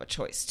don't have a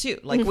choice too.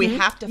 Like we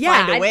have to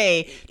Yeah, find a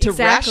way to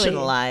exactly.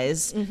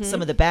 rationalize some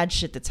of the bad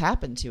shit that's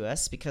happened to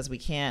us because we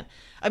can't.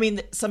 I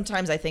mean,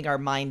 sometimes I think our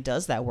mind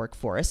does that work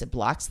for us. It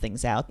blocks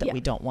things out that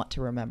we don't want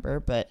to remember.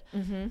 But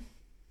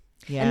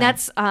yeah, And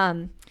that's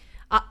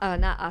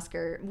not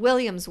Oscar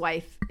Williams'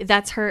 wife.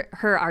 That's her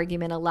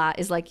argument a lot.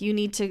 Is like, you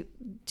need to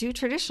do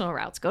traditional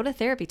routes, go to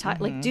therapy, talk,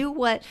 like do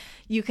what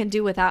you can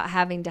do without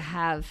having to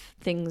have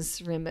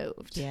things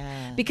removed.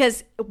 Yeah.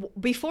 Because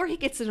before he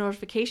gets the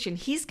notification,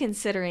 he's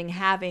considering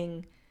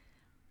having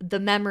the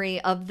memory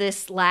of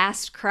this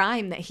last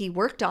crime that he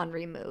worked on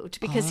removed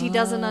because he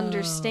doesn't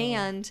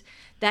understand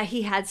that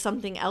he had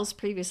something else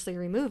previously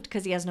removed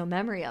because he has no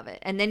memory of it.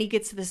 And then he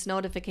gets this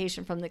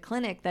notification from the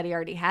clinic that he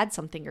already had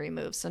something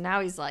removed. So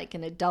now he's like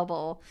in a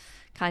double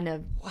kind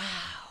of,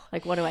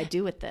 like, what do I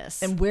do with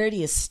this? And where do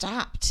you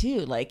stop too?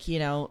 Like, you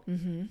know,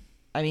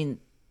 I mean,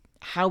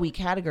 how we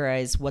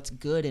categorize what's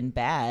good and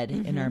bad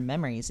in our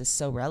memories is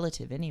so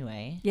relative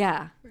anyway.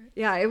 Yeah.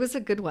 Yeah, it was a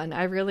good one.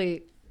 I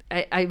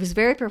was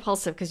very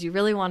propulsive because you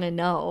really want to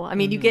know. I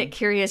mean, you get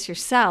curious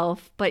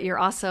yourself, but you're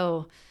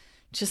also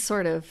just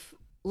sort of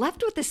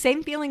left with the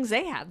same feelings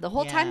they have. The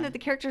whole time that the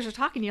characters are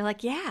talking, you're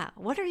like, yeah,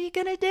 what are you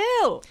going to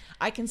do?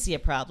 I can see a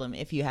problem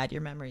if you had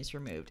your memories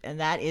removed. And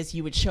that is,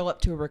 you would show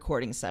up to a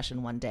recording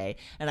session one day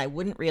and I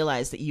wouldn't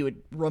realize that you had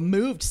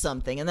removed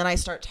something. And then I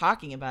start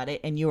talking about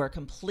it and you are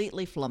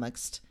completely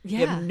flummoxed. You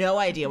Yeah. have no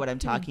idea what I'm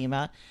talking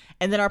about.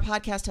 And then our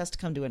podcast has to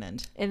come to an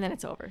end. And then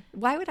it's over.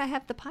 Why would I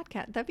have the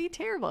podcast? That'd be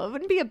terrible. It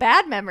wouldn't be a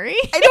bad memory.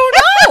 I don't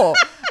know.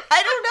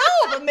 I don't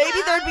know. But maybe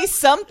there'd be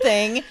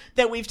something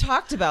that we've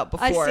talked about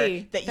before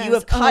see. that you That's-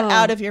 have cut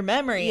out of your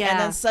memory.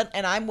 Yeah. And then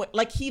and I'm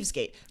like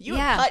Heavesgate. You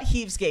Yeah. have cut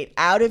Heavesgate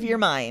out of your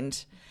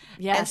mind.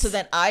 Yes. And so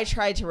then I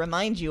tried to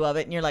remind you of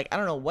it, and you're like, I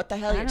don't know what the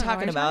hell I you're don't know what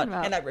talking you're about, talking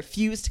about. and I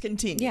refuse to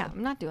continue. Yeah,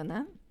 I'm not doing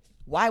that.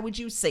 Why would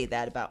you say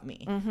that about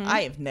me?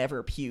 I have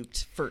never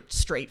puked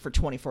straight for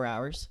 24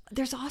 hours.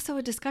 There's also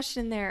a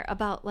discussion there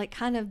about, like,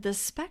 kind of the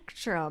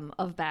spectrum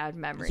of bad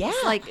memories. Yeah.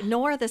 Like,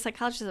 Nora, the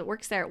psychologist that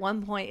works there, at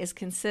one point is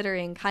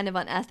considering kind of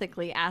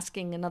unethically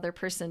asking another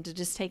person to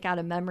just take out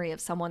a memory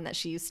of someone that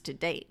she used to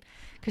date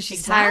because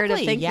she's tired of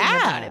Exactly, thinking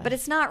yeah. about it. But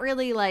it's not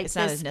really like It's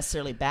not this as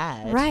necessarily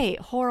bad. right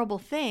horrible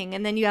thing.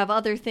 And then you have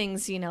other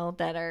things, you know,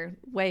 that are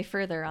way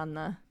further on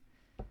the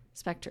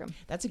spectrum.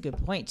 That's a good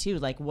point, too.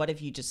 Like, what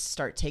if you just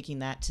start taking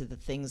that to the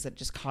things that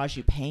just cause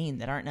you pain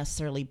that aren't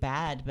necessarily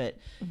bad, but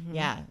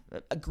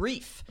a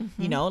grief,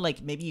 you know,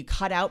 like maybe you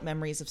cut out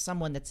memories of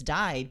someone that's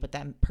died, but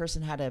that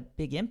person had a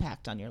big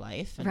impact on your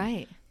life. And,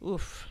 Right.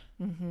 Oof.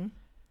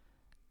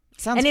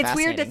 Sounds And it's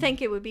weird to fascinating.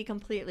 think it would be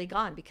completely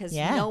gone because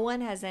Yeah. no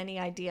one has any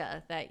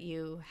idea that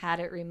you had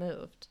it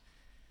removed.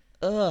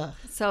 Ugh.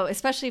 So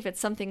especially if it's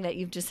something that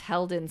you've just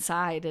held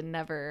inside and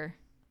never,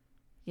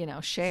 you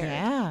know, shared.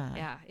 Yeah.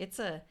 Yeah. It's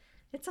a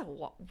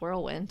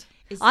whirlwind.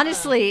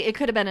 Honestly, it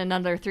could have been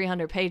another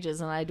 300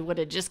 pages and I would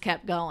have just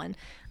kept going.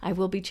 I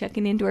will be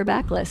checking into our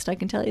backlist. I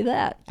can tell you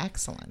that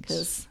Excellent.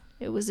 because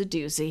it was a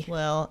doozy.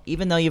 Well,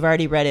 even though you've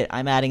already read it,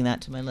 I'm adding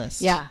that to my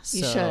list. Yeah,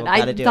 you So, should.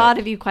 gotta I do thought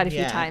it. of you quite a few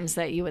Yeah. times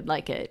that you would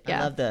like it. Yeah.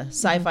 I love the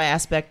sci-fi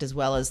aspect as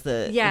well as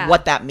the Yeah.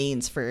 what that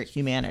means for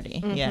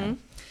humanity. Yeah.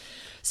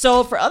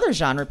 So for other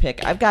genre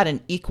pick, I've got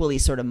an equally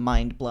sort of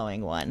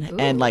mind-blowing one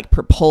and like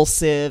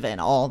propulsive and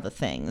all the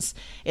things.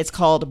 It's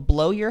called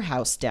Blow Your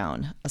House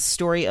Down, a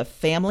story of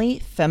family,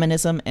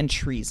 feminism, and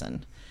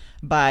treason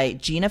by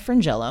Gina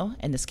Frangello.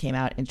 And this came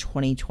out in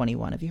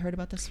 2021. Have you heard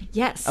about this one?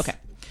 Yes. Okay.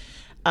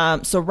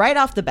 So right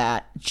off the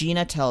bat,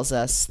 Gina tells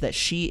us that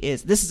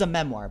this is a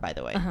memoir, by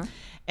the way,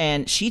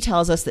 and she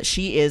tells us that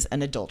she is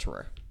an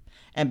adulterer.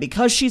 And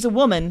because she's a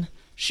woman,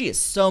 she is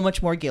so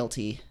much more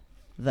guilty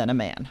than a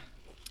man.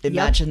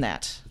 Imagine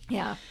that.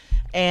 Yeah.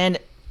 And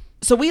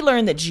so we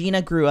learned that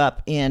Gina grew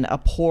up in a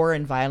poor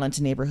and violent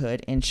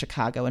neighborhood in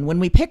Chicago. And when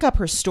we pick up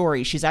her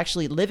story, she's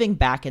actually living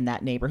back in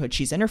that neighborhood.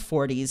 She's in her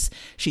 40s.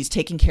 She's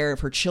taking care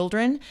of her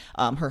children,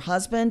 her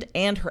husband,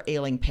 and her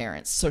ailing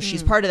parents. So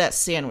she's part of that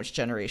sandwich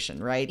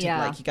generation, right?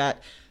 Yeah. Like you got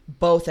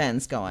both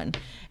ends going.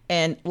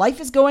 And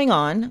life is going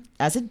on,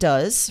 as it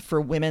does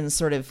for women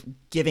sort of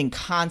giving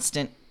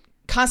constant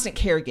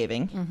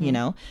caregiving, you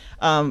know,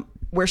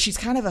 where she's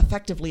kind of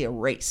effectively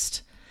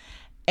erased.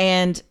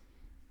 And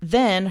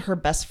then her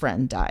best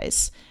friend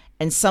dies.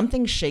 and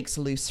something shakes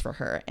loose for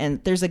her.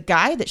 And there's a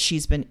guy that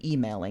she's been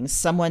emailing,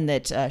 someone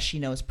that she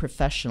knows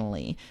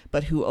professionally,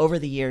 but who over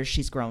the years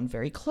she's grown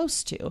very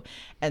close to.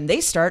 And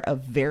they start a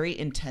very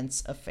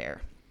intense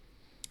affair.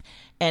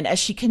 And as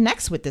she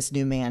connects with this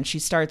new man, she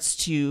starts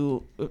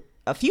to,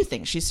 a few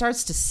things. She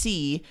starts to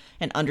see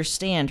and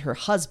understand her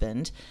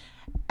husband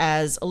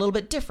as a little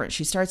bit different.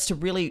 She starts to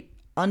really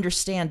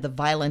understand the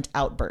violent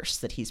outbursts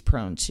that he's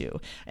prone to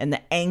and the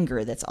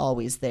anger that's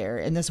always there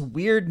and this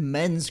weird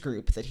men's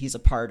group that he's a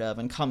part of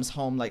and comes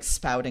home like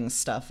spouting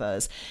stuff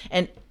as.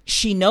 And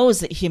she knows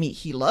that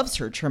he loves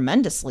her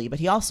tremendously, but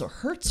he also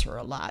hurts her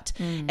a lot.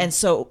 And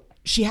so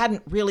she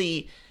hadn't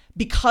really,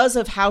 because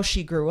of how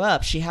she grew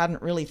up, she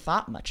hadn't really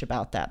thought much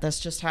about that. That's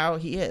just how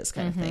he is,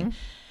 kind of thing.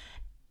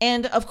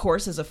 And of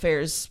course, as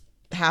affairs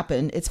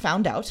happen, it's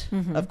found out,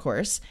 of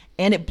course,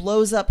 and it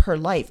blows up her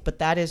life. But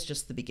that is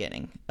just the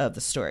beginning of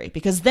the story,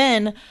 because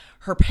then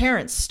her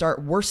parents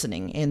start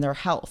worsening in their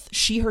health.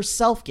 She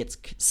herself gets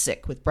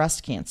sick with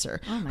breast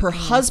cancer. Her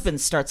husband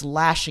starts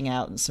lashing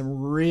out in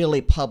some really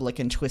public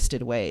and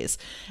twisted ways,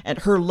 and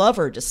her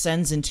lover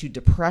descends into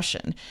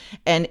depression.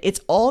 And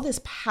it's all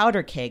this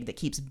powder keg that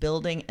keeps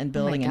building and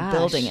building and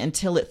building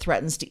until it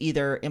threatens to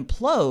either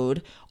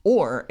implode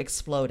or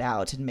explode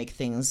out and make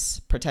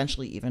things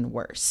potentially even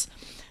worse.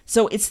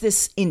 So it's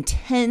this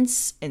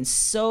intense and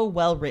so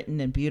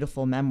well-written and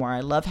beautiful memoir. I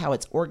love how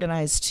it's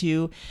organized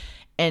too.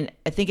 And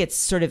I think it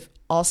sort of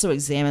also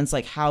examines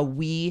like how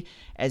we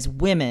as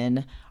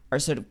women are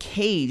sort of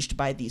caged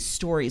by these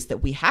stories that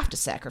we have to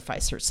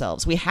sacrifice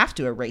ourselves. We have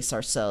to erase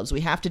ourselves.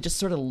 We have to just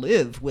sort of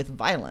live with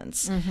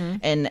violence,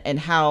 and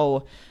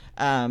how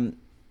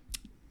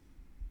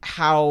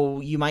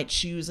you might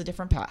choose a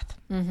different path.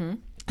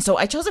 So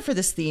I chose it for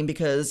this theme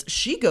because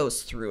she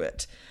goes through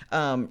it.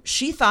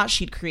 She thought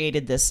she'd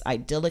created this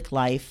idyllic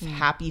life,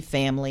 happy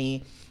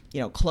family,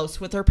 close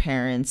with her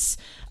parents,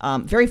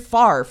 very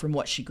far from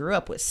what she grew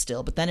up with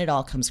still, but then it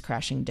all comes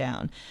crashing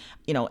down,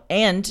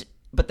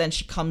 but then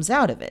she comes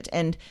out of it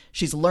and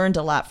she's learned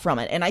a lot from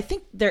it. And I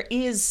think there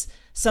is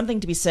something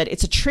to be said.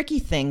 It's a tricky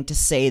thing to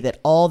say that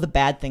all the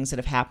bad things that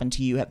have happened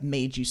to you have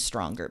made you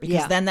stronger,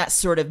 because then that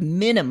sort of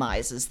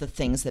minimizes the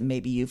things that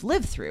maybe you've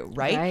lived through,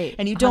 right?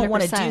 And you don't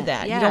want to do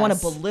that. Yes. You don't want to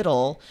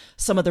belittle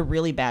some of the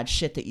really bad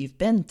shit that you've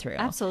been through.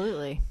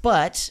 Absolutely.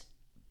 But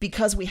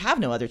because we have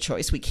no other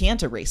choice, we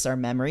can't erase our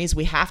memories.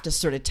 We have to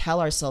sort of tell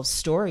ourselves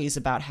stories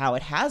about how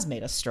it has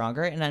made us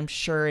stronger. And I'm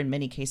sure in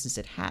many cases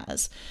it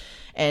has.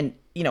 And,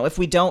 if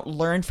we don't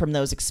learn from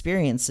those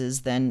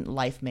experiences, then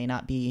life may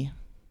not be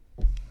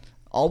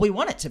all we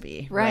want it to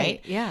be.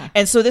 Right. Yeah.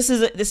 And so this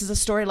is a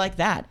story like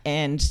that.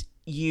 And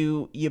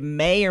you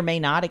may or may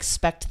not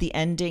expect the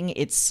ending.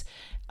 It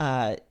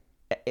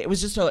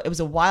was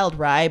a wild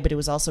ride, but it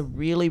was also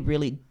really,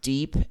 really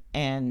deep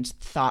and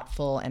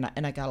thoughtful, and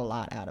I got a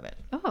lot out of it.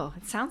 Oh,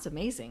 it sounds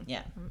amazing.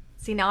 Yeah.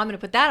 See, now I'm going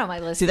to put that on my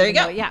list. See, there you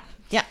go. Yeah.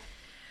 Yeah.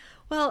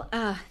 Well,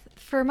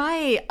 for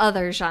my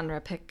other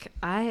genre pick,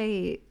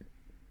 I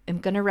am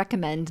going to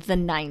recommend The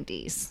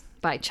 90s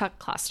by Chuck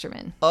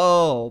Klosterman.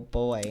 Oh,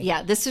 boy.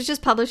 Yeah, this was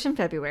just published in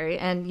February,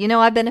 and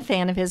I've been a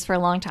fan of his for a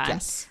long time.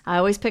 Yes. I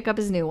always pick up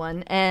his new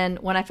one, and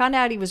when I found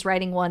out he was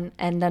writing one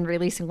and then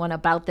releasing one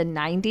about the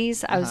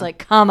 90s, I was like,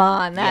 come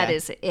on, that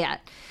is it.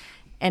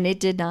 And it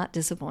did not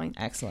disappoint.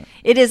 Excellent.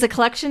 It is a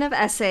collection of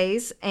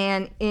essays,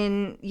 and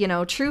in,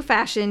 true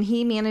fashion,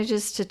 he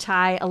manages to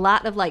tie a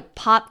lot of like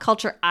pop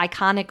culture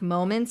iconic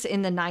moments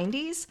in the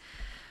 90s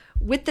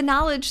with the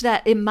knowledge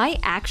that it might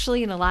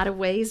actually, in a lot of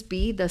ways,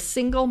 be the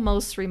single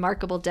most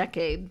remarkable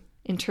decade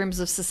in terms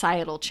of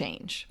societal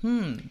change.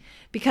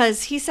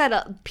 Because he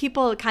said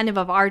people kind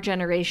of our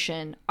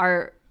generation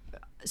are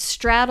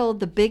straddled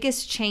the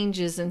biggest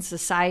changes in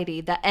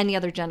society that any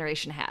other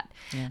generation had.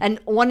 Yeah. And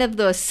one of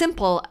the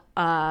simple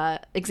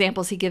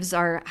examples he gives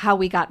are how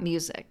we got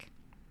music.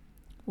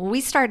 When we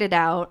started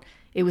out,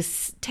 it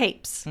was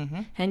tapes,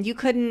 and you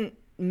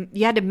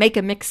had to make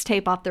a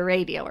mixtape off the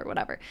radio or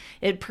whatever.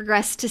 It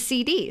progressed to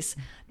CDs.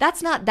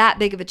 That's not that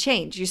big of a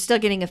change. You're still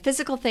getting a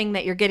physical thing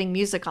that you're getting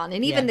music on.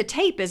 And even the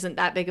tape isn't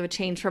that big of a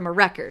change from a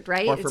record,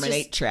 right? Or from an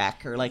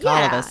 8-track or like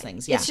all of those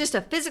things. Yeah. It's just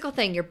a physical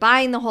thing. You're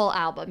buying the whole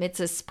album. It's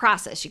a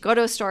process. You go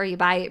to a store, you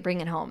buy it, bring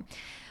it home.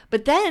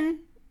 But then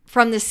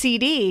from the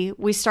CD,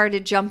 we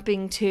started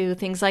jumping to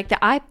things like the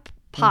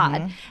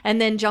iPod, and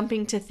then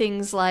jumping to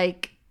things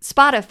like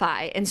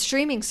Spotify and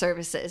streaming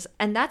services,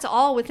 and that's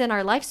all within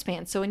our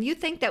lifespan. So when you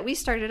think that we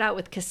started out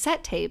with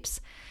cassette tapes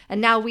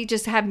and now we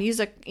just have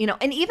music,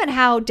 and even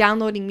how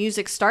downloading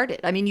music started.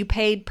 I mean, you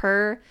paid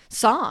per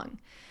song.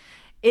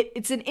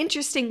 It's an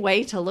interesting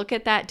way to look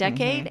at that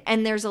decade,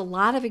 and there's a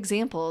lot of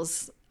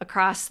examples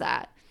across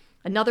that.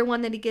 Another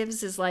one that he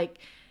gives is like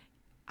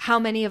how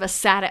many of us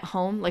sat at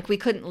home, like we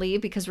couldn't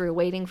leave because we were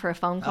waiting for a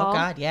phone call. Oh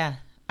God, yeah.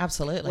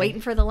 Absolutely.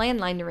 waiting for the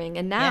landline to ring.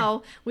 And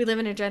now we live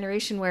in a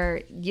generation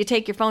where you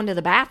take your phone to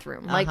the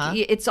bathroom. Like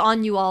it's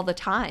on you all the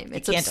time.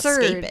 It's can't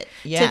absurd escape it.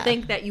 Yeah. to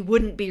think that you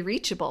wouldn't be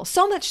reachable.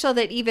 So much so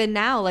that even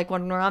now, like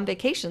when we're on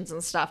vacations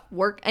and stuff,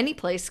 any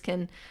place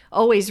can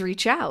always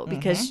reach out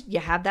because you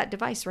have that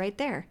device right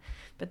there.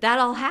 But that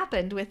all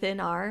happened within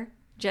our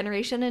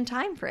generation and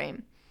time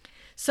frame.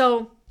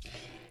 So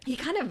he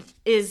kind of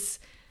is...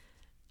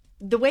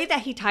 The way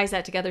that he ties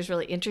that together is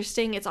really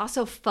interesting. It's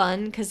also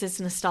fun because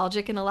it's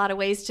nostalgic in a lot of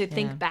ways to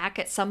think back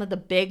at some of the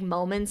big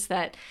moments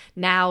that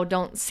now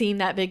don't seem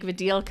that big of a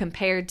deal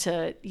compared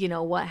to,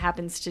 what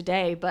happens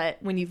today. But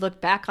when you look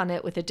back on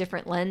it with a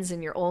different lens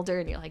and you're older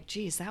and you're like,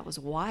 geez, that was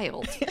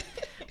wild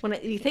when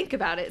you think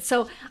about it.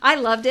 So I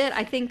loved it.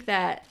 I think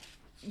that,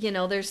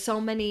 there's so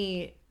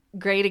many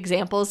great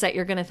examples that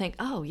you're going to think,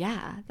 oh,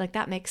 yeah, like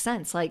that makes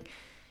sense. Like,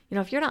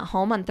 if you're not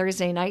home on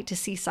Thursday night to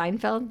see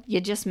Seinfeld, you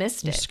just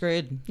missed You're it.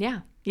 screwed. Yeah.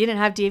 You didn't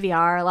have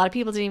DVR. A lot of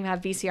people didn't even have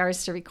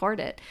VCRs to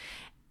record it.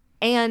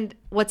 And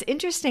what's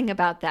interesting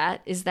about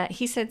that is that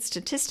he said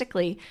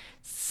statistically,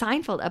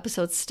 Seinfeld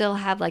episodes still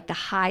have like the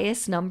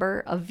highest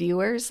number of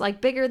viewers,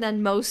 like bigger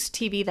than most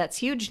TV that's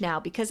huge now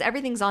because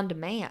everything's on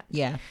demand.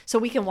 Yeah. So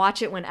we can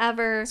watch it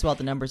whenever. So all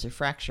the numbers are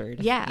fractured.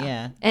 Yeah.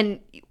 Yeah.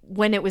 And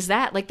when it was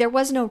that, like there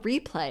was no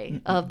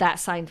replay of that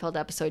Seinfeld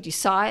episode. You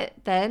saw it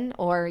then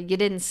or you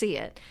didn't see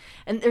it.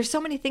 And there's so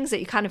many things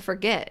that you kind of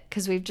forget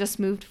because we've just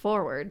moved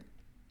forward.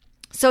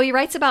 So he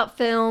writes about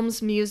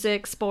films,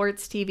 music,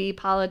 sports, TV,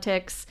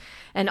 politics,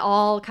 and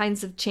all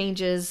kinds of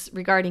changes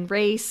regarding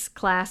race,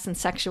 class, and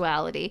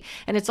sexuality.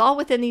 And it's all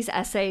within these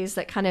essays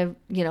that kind of,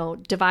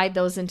 divide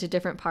those into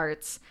different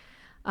parts.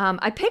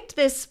 I picked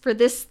this for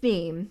this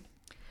theme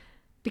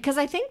because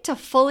I think to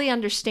fully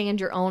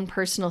understand your own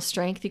personal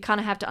strength, you kind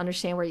of have to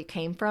understand where you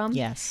came from.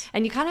 Yes.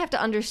 And you kind of have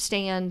to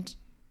understand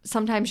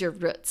sometimes your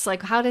roots,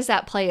 like how does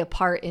that play a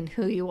part in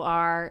who you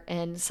are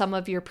and some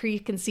of your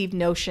preconceived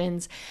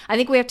notions. I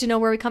think we have to know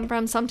where we come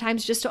from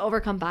sometimes just to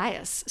overcome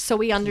bias. So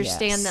we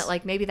understand that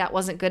like maybe that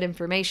wasn't good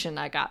information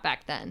I got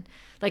back then.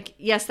 Like,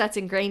 yes, that's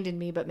ingrained in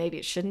me, but maybe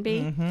it shouldn't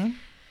be.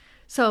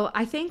 So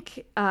I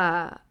think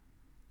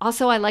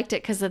also I liked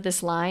it because of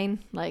this line,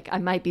 like I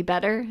might be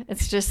better.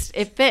 It's just,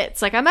 it fits.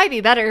 Like I might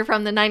be better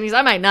from the 90s.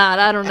 I might not.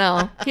 I don't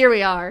know. Here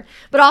we are.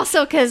 But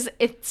also because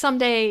if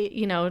someday,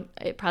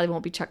 it probably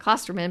won't be Chuck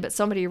Klosterman, but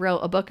somebody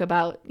wrote a book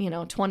about,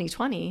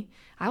 2020,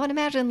 I would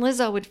imagine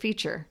Lizzo would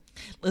feature.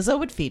 Lizzo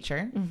would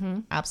feature.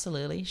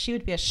 Absolutely. She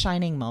would be a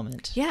shining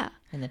moment. Yeah.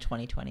 In the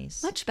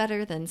 2020s. Much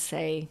better than,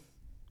 say,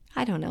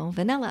 I don't know,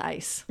 Vanilla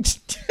Ice.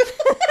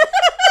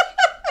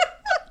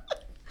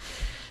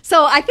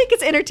 So I think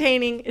it's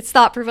entertaining, it's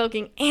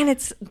thought-provoking, and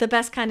it's the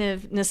best kind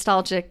of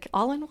nostalgic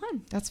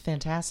all-in-one. That's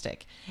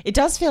fantastic. It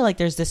does feel like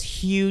there's this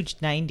huge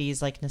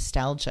 90s like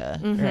nostalgia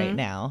right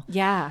now.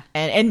 Yeah.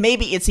 And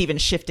maybe it's even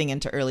shifting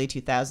into early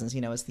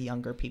 2000s, as the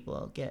younger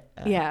people get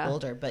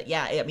older. But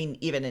yeah, I mean,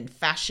 even in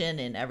fashion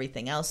and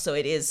everything else. So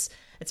it's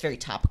very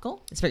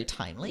topical. It's very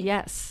timely.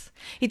 Yes.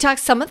 He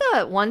talks, some of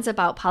the ones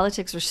about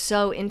politics are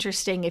so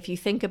interesting if you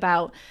think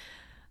about,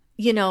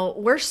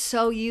 we're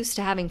so used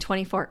to having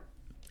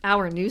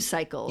 24-hour news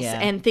cycles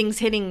and things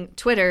hitting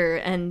Twitter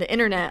and the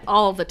internet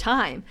all the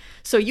time.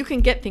 So you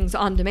can get things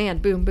on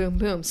demand, boom, boom,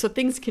 boom. So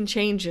things can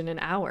change in an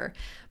hour.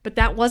 But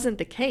that wasn't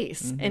the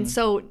case. And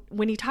so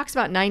when he talks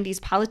about 90s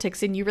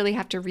politics, and you really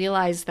have to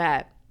realize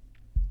that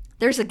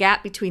there's a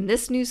gap between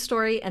this news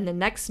story and the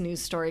next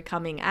news story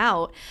coming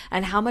out,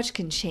 and how much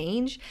can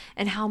change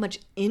and how much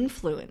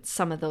influence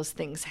some of those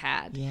things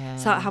had. Yeah.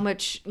 So how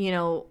much,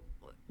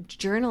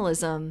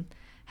 journalism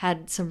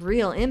had some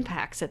real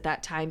impacts at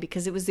that time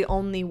because it was the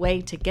only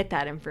way to get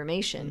that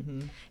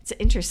information. It's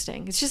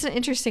interesting. It's just an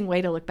interesting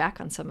way to look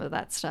back on some of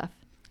that stuff.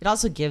 It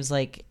also gives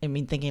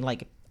thinking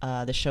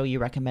the show you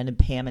recommended,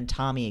 Pam and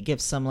Tommy, it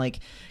gives some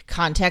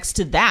context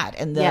to that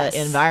and the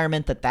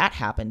environment that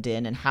happened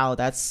in and how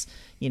that's,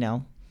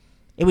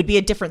 it would be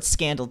a different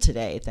scandal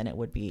today than it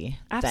would be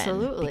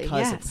Absolutely, then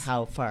because yes. of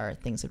how far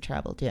things have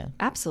traveled. Yeah.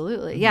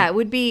 Absolutely. Yeah, it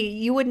would be,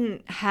 you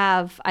wouldn't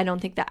have, I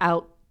don't think, the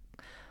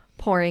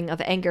outpouring of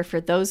anger for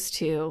those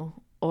two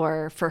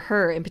or for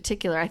her in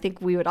particular. I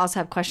think we would also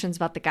have questions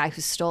about the guy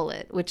who stole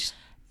it, which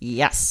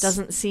yes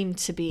doesn't seem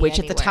to be which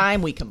at the anywhere.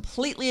 time we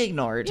completely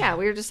ignored. Yeah,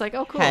 we were just like,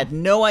 oh, cool. Had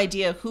no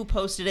idea who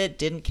posted it,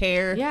 didn't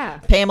care. Yeah.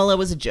 Pamela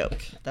was a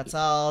joke. That's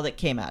all that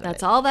came out of it.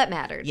 That's all that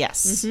mattered.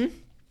 Yes.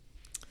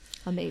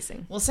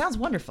 Amazing. Well, sounds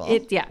wonderful.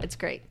 It's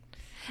great.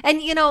 And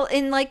in all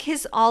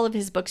of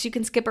his books, you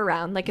can skip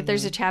around. Like if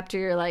there's a chapter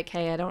you're like,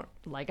 hey, I don't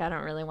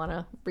really want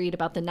to read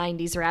about the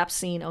 90s rap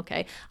scene.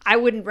 Okay. I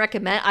wouldn't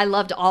recommend. I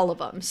loved all of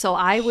them. So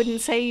I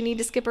wouldn't say you need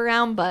to skip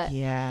around, but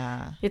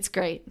yeah, it's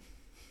great.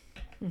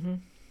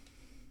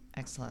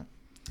 Excellent.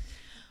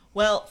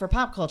 Well, for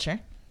pop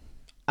culture,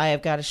 I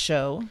have got a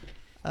show,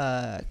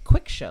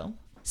 quick show,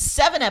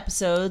 7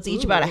 episodes,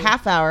 each about a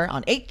half hour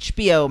on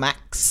HBO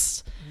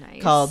Max.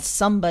 Nice. Called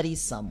Somebody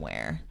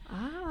Somewhere.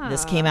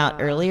 This came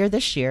out earlier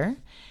this year.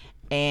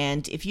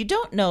 And if you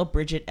don't know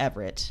Bridget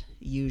Everett,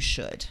 you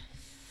should.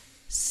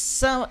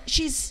 So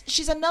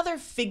she's another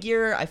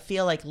figure, I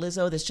feel like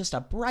Lizzo, that's just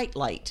a bright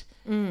light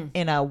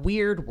in a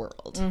weird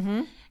world.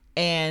 Mm-hmm.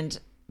 And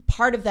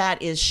part of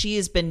that is she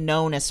has been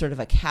known as sort of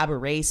a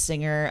cabaret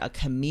singer, a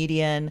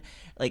comedian,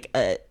 like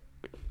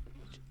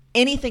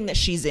anything that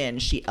she's in,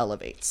 she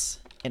elevates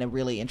in a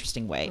really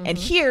interesting way. Mm-hmm. And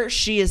here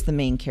she is the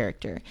main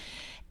character.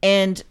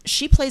 And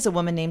she plays a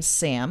woman named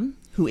Sam,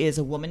 who is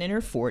a woman in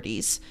her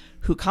 40s,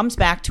 who comes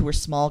back to her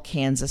small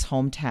Kansas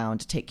hometown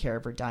to take care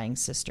of her dying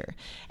sister.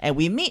 And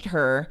we meet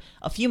her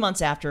a few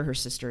months after her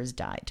sister has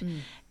died.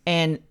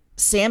 And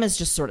Sam is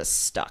just sort of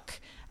stuck.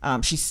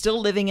 She's still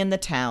living in the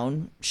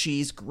town.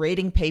 She's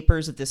grading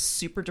papers at this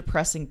super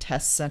depressing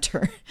test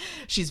center.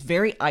 She's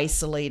very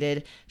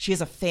isolated. She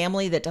has a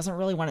family that doesn't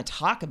really want to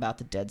talk about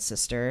the dead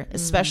sister,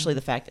 especially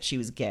the fact that she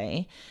was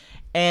gay.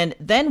 And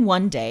then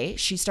one day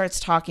Sam starts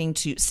talking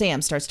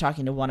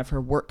to one of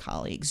her work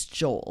colleagues,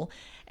 Joel.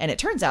 And it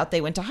turns out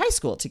they went to high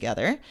school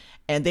together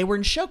and they were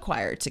in show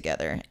choir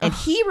together. And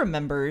he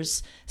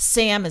remembers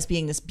Sam as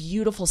being this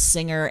beautiful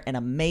singer and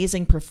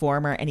amazing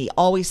performer. And he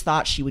always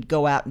thought she would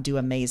go out and do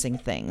amazing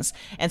things.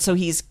 And so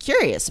he's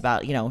curious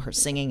about, her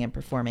singing and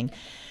performing.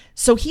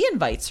 So he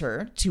invites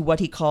her to what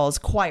he calls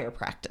choir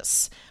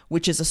practice,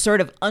 which is a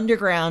sort of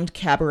underground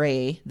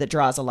cabaret that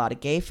draws a lot of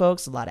gay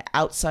folks, a lot of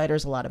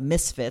outsiders, a lot of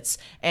misfits.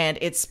 And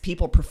it's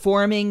people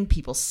performing,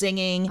 people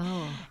singing.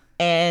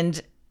 And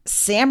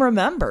Sam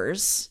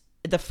remembers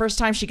the first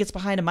time she gets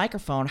behind a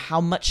microphone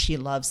how much she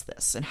loves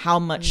this and how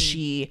much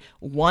she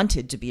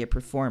wanted to be a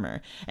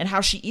performer and how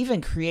she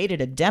even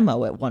created a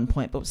demo at one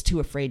point but was too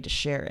afraid to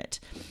share it.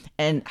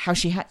 And how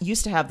she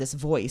used to have this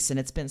voice and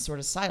it's been sort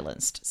of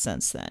silenced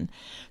since then.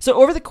 So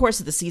over the course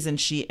of the season,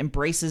 she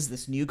embraces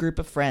this new group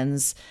of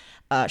friends.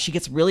 She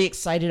gets really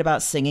excited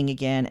about singing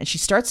again, and she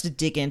starts to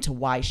dig into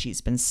why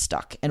she's been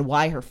stuck and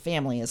why her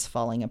family is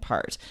falling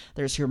apart.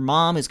 There's her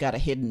mom, who's got a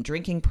hidden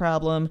drinking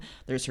problem.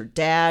 There's her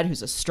dad,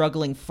 who's a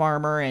struggling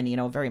farmer and,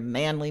 a very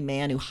manly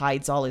man who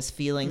hides all his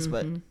feelings,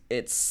 but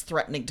it's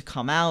threatening to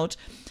come out.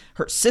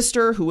 Her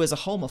sister, who is a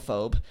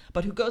homophobe,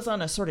 but who goes on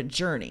a sort of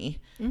journey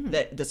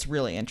that's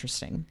really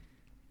interesting.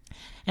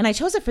 And I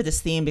chose it for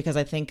this theme because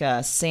I think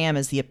Sam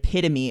is the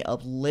epitome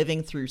of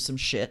living through some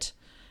shit,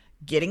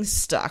 getting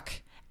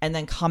stuck, and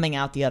then coming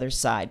out the other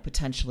side,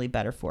 potentially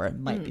better for it.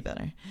 Might be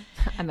better.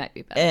 I might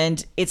be better.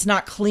 And it's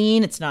not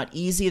clean. It's not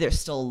easy. There's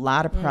still a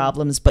lot of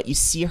problems, but you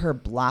see her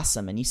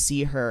blossom and you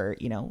see her,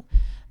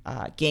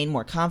 gain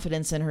more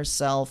confidence in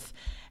herself.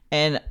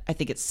 And I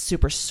think it's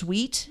super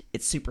sweet.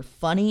 It's super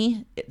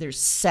funny. There's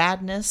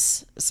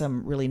sadness,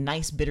 some really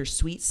nice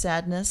bittersweet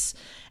sadness,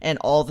 and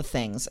all the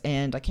things.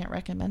 And I can't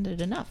recommend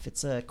it enough.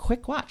 It's a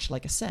quick watch,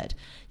 like I said.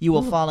 You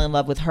will fall in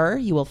love with her.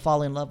 You will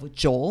fall in love with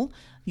Joel.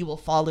 You will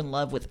fall in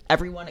love with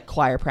everyone at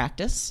choir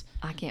practice.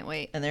 I can't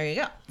wait. And there you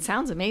go.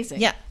 Sounds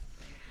amazing. Yeah.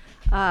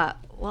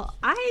 Well,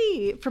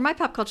 for my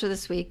pop culture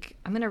this week,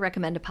 I'm going to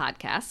recommend a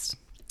podcast.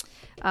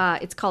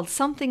 It's called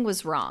Something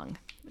Was Wrong.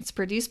 It's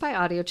produced by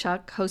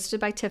AudioChuck, hosted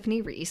by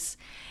Tiffany Reese.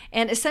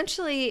 And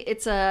essentially,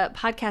 it's a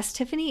podcast.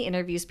 Tiffany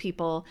interviews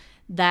people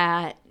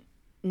that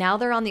now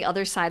they're on the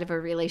other side of a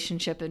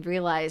relationship and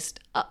realized,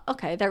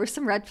 okay, there were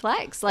some red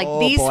flags. Like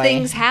these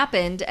things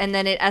happened and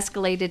then it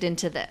escalated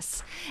into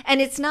this.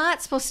 And it's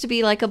not supposed to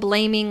be like a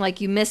blaming,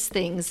 like you miss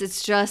things.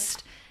 It's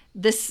just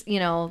this,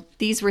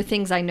 these were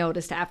things I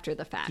noticed after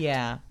the fact.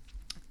 Yeah.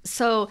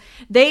 So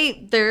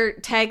their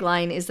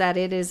tagline is that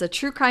it is a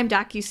true crime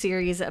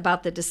docuseries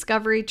about the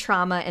discovery,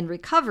 trauma, and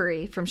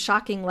recovery from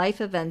shocking life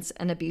events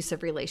and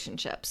abusive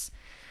relationships.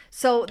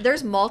 So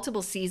there's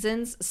multiple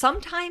seasons.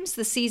 Sometimes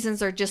the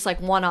seasons are just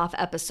like one-off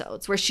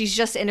episodes where she's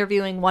just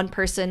interviewing one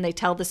person. They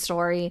tell the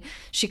story.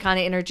 She kind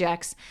of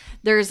interjects.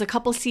 There's a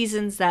couple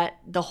seasons that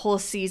the whole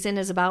season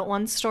is about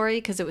one story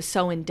because it was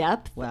so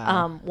in-depth.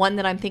 Wow. One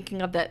that I'm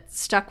thinking of that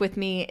stuck with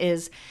me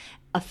is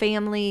a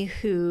family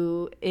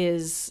who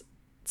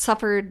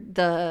suffered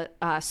the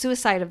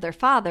suicide of their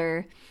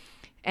father.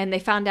 And they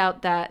found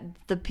out that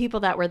the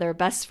people that were their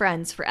best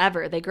friends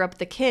forever, they grew up with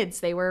the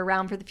kids, they were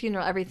around for the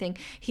funeral, everything.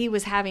 He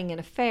was having an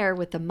affair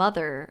with the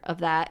mother of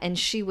that. And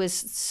she was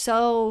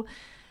so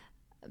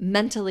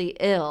mentally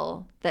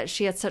ill that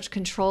she had such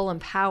control and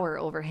power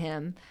over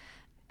him.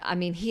 I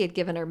mean, he had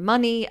given her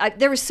money.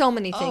 There were so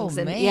many things.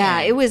 Oh, man.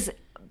 Yeah, it was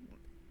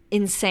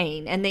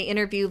insane. And they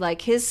interview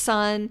like his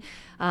son,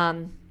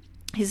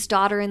 his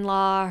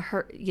daughter-in-law,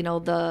 her,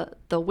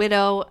 the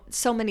widow,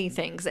 so many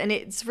things. And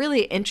it's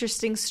really an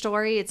interesting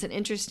story. It's an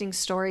interesting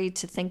story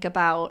to think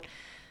about.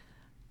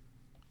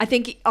 I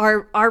think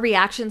our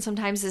reaction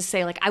sometimes is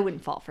say, like, I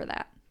wouldn't fall for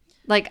that.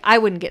 Like, I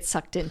wouldn't get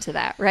sucked into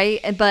that, right?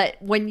 But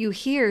when you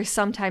hear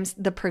sometimes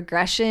the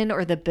progression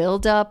or the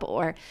buildup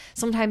or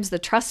sometimes the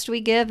trust we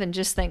give and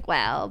just think,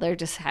 well, they're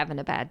just having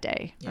a bad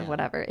day or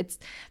whatever. It's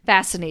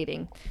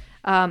fascinating.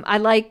 I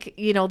like,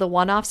 the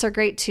one-offs are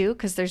great too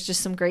because there's just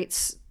some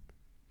great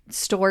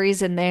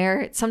stories in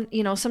there.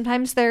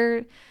 Sometimes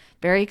they're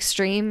very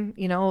extreme,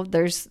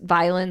 there's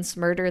violence,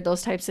 murder,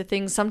 those types of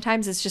things.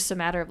 Sometimes it's just a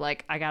matter of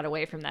like, I got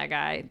away from that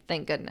guy,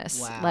 thank goodness.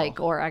 Wow. Like,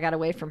 or I got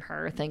away from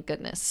her, thank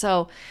goodness.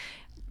 So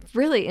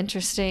really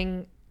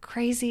interesting,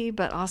 crazy,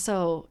 but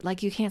also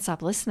like you can't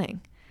stop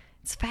listening.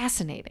 It's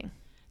fascinating.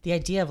 The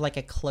idea of like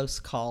a close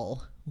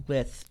call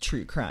with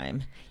true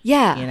crime.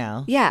 Yeah. You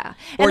know? Yeah.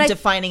 Or And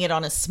defining it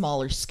on a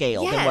smaller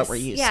scale than what we're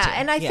used to. Yeah,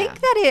 and I think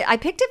that I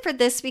picked it for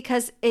this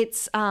because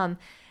it's a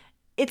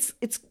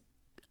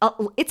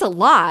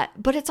lot,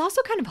 but it's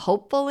also kind of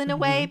hopeful in a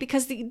way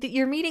because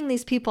you're meeting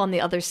these people on the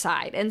other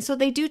side. And so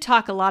they do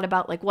talk a lot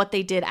about like what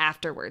they did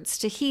afterwards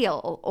to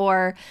heal.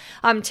 Or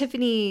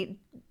Tiffany,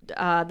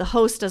 the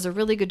host, does a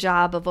really good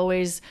job of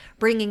always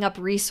bringing up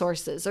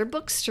resources or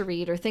books to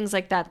read or things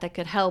like that that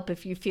could help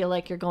if you feel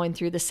like you're going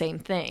through the same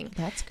thing.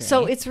 That's great.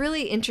 So it's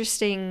really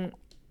interesting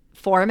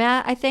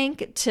format, I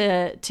think,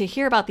 to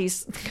hear about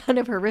these kind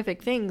of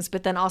horrific things,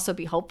 but then also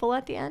be hopeful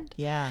at the end.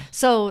 Yeah.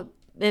 So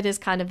it is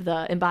kind of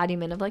the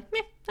embodiment of like,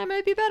 meh, that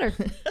might be better.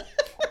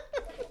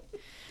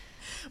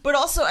 But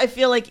also, I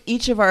feel like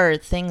each of our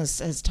things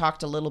has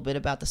talked a little bit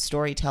about the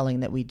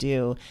storytelling that we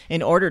do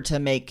in order to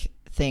make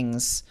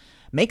things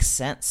make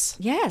sense.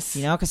 Yes.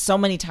 You know, because so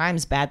many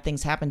times bad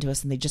things happen to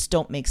us and they just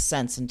don't make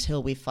sense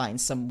until we find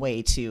some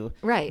way to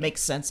make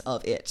sense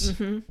of it.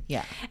 Mm-hmm.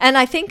 Yeah. And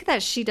I think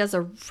that she does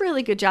a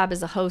really good job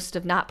as a host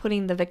of not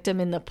putting the victim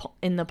in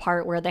the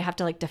part where they have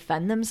to like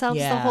defend themselves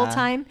the whole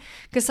time.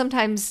 Because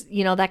sometimes,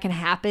 you know, that can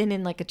happen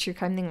in like a true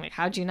crime thing. Like,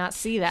 how'd you not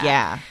see that?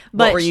 Yeah.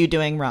 But what were you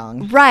doing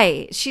wrong?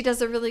 Right. She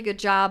does a really good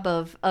job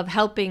of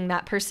helping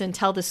that person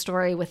tell the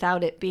story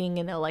without it being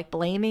in a like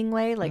blaming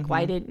way. Like,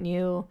 why didn't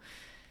you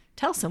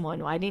tell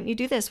someone? Why didn't you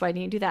do this? Why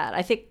didn't you do that?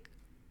 I think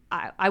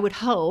I would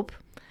hope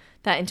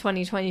that in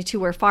 2022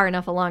 we're far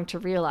enough along to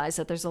realize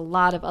that there's a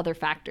lot of other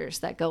factors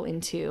that go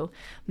into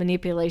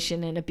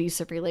manipulation and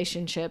abusive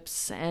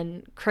relationships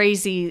and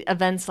crazy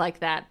events like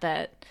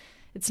that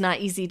it's not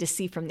easy to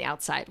see from the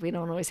outside. We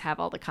don't always have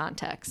all the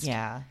context.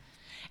 Yeah.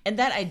 And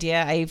that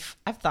idea,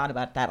 I've thought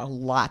about that a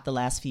lot the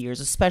last few years,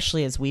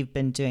 especially as we've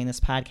been doing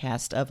this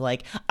podcast of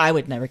like, I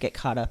would never get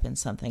caught up in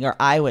something, or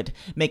I would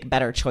make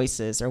better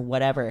choices or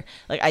whatever.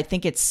 Like, I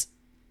think it's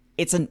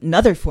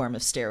another form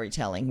of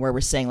storytelling where we're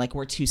saying like,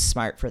 we're too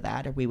smart for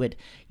that, or we would,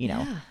 you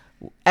know,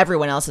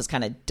 everyone else is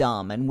kind of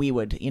dumb and we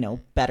would, you know,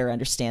 better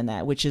understand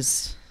that, which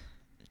is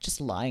just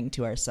lying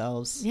to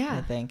ourselves. Yeah.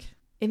 I think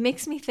It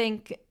makes me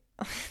think,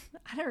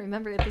 I don't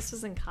remember if this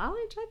was in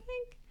college, I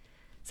think.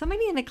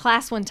 Somebody in a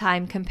class one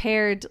time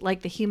compared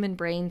like the human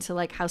brain to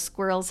like how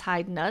squirrels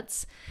hide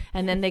nuts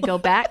and then they go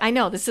back. I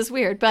know this is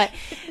weird, but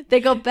they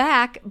go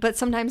back, but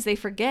sometimes they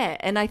forget.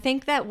 And I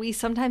think that we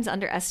sometimes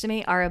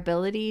underestimate our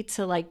ability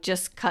to like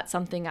just cut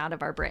something out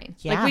of our brain.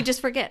 Yeah. Like we just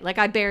forget. Like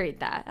I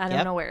buried that. I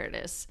don't know where it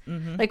is.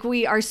 Mm-hmm. Like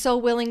we are so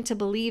willing to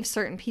believe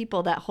certain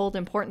people that hold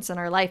importance in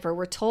our life, or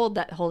we're told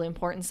that hold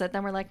importance, that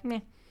then we're like,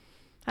 meh,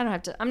 I'm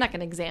not going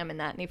to examine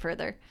that any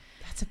further.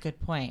 that's a good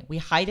point. We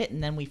hide it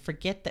and then we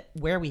forget that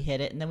where we hid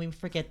it, and then we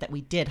forget that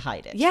we did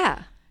hide it.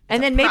 Yeah.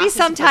 And a then maybe process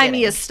of sometime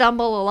forgetting. you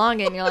stumble along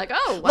it and you're like,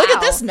 oh, wow. Look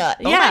at this nut.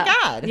 Oh, my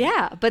God.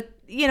 Yeah. But,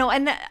 you know,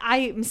 and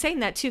I'm saying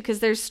that too because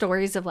there's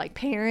stories of like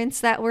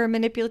parents that were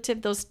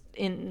manipulative, those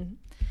in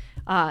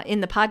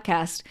the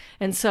podcast.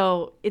 And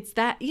so it's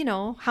that, you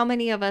know, how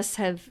many of us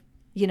have,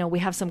 you know, we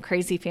have some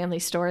crazy family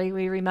story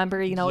we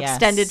remember, you know, Yes.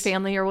 extended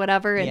family or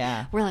whatever. And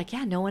Yeah. we're like,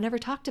 yeah, no one ever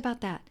talked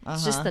about that.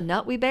 It's just the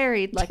nut we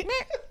buried. Like, meh,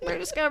 we're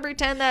just going to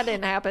pretend that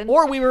didn't happen.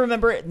 Or we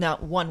remember it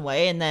not one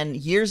way, and then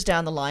years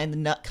down the line, the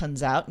nut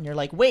comes out, and you're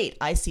like, wait,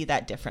 I see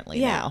that differently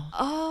now.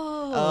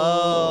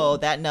 Oh,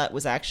 that nut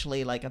was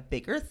actually like a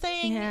bigger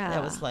thing. Yeah.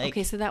 That was like,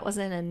 okay, so that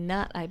wasn't a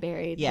nut I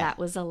buried. Yeah. That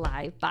was a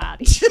live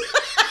body.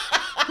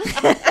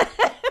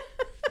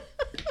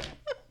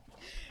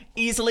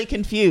 easily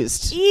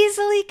confused.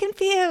 Easily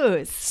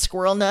confused.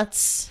 Squirrel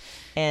nuts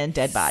and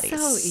dead bodies.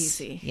 So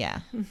easy. Yeah.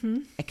 Mm-hmm.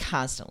 I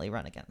constantly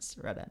run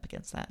up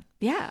against that.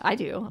 Yeah, I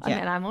do. I Yeah.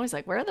 mean, I'm always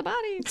like, where are the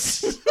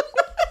bodies?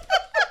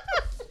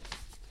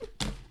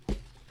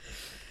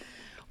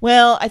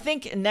 Well, I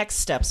think next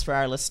steps for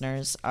our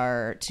listeners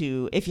are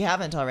to, if you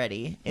haven't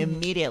already,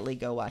 immediately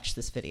go watch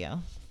this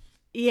video.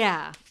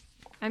 Yeah.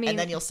 I mean, And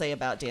then you'll say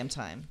about damn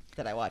time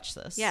that I watched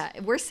this. yeah,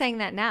 we're saying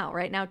that now,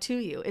 right now to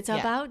you. It's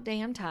Yeah. about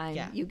damn time.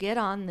 Yeah. You get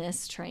on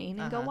this train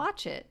and go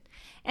watch it.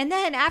 And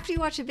then after you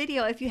watch the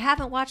video, if you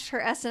haven't watched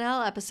her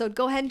SNL episode,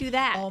 go ahead and do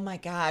that. Oh my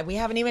God, we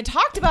haven't even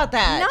talked about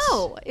that.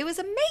 No, it was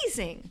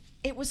amazing.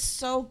 It was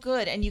so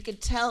good. And you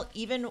could tell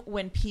even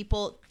when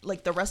people,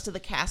 like the rest of the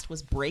cast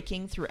was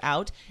breaking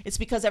throughout, it's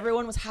because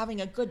everyone was having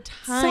a good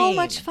time. So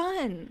much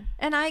fun.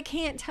 And I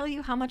can't tell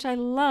you how much I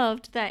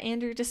loved that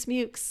Andrew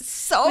Dismukes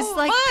So was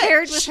like much.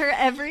 paired with her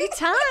every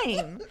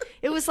time.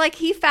 It was like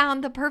he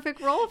found the perfect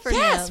role for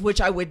Yes, him.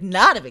 which I would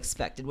not have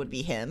expected would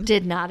be him.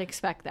 Did not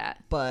expect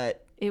that.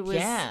 But It was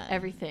yeah.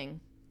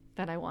 everything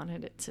that I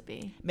wanted it to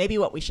be. Maybe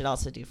what we should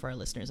also do for our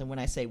listeners, and when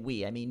I say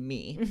we, I mean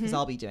me, because Mm-hmm.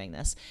 I'll be doing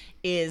this,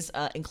 is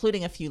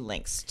including a few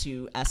links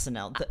to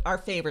SNL, our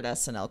favorite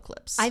SNL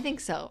clips. I think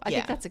so. I Yeah.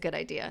 think that's a good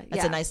idea.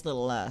 That's yeah. a nice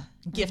little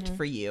gift Mm-hmm.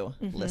 for you,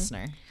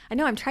 listener. I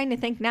know. I'm trying to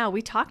think now.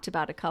 We talked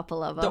about a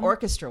couple of them. The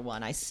orchestra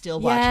one, I still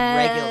watch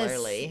Yes.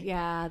 regularly.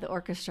 Yeah, the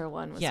orchestra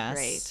one was Yes.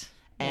 great.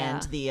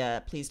 and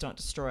the Please Don't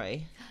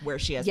Destroy, where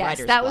she has Yes,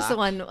 writer's that block. was the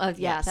one.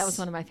 Yes. That was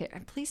one of my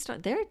favorite. Please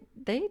don't.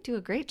 They do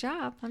a great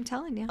job. I'm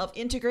telling you. Of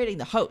integrating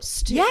the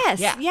host. Too. Yes,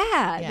 Yeah.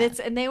 yeah.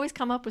 And they always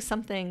come up with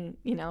something,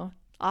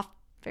 off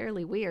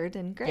fairly weird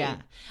and great. Yeah.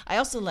 I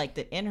also like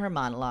that in her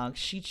monologue,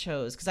 she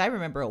chose, because I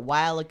remember a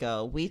while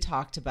ago, we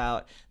talked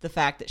about the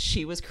fact that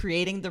she was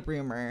creating the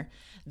rumor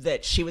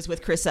that she was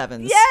with Chris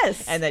Evans.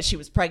 Yes. And that she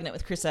was pregnant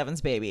with Chris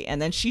Evans' baby.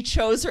 And then she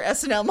chose her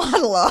SNL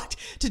monologue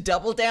to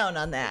double down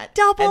on that.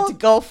 And to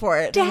go for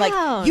it. Down. And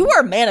like, you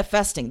are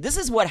manifesting. This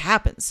is what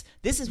happens.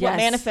 This is what Yes.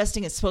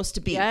 manifesting is supposed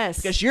to be. Yes.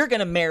 Because you're going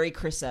to marry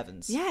Chris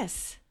Evans.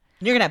 Yes.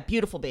 And you're going to have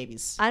beautiful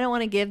babies. I don't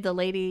want to give the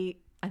lady,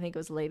 I think it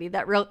was a lady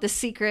that wrote The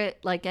Secret,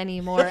 like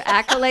any more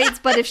accolades.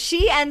 But if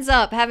she ends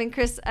up having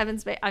Chris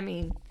Evans, I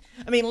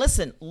mean,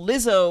 listen,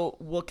 Lizzo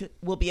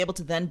will be able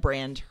to then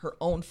brand her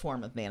own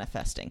form of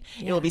manifesting.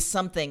 Yeah. It will be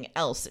something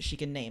else that she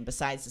can name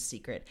besides The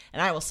Secret,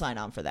 and I will sign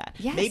on for that.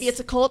 Yes. Maybe it's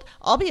a cult.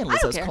 I'll be in I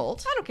don't Lizzo's care.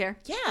 cult. I don't care.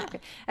 Yeah. I don't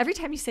care. Every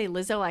time you say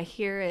Lizzo, I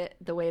hear it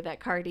the way that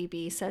Cardi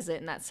B says it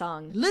in that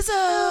song.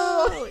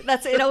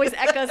 Lizzo! It always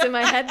echoes in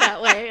my head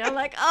that way. I'm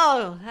like,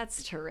 oh,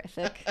 that's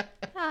terrific.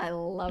 I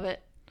love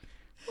it.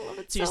 I love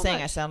it So you're saying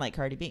I much. sound like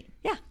Cardi B?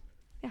 Yeah.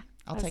 Yeah.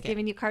 I'll I was take it.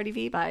 giving you Cardi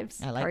V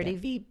vibes. I like Cardi it.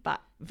 V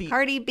V.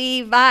 Cardi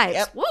B vibes.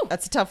 Yep. Woo.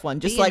 That's a tough one.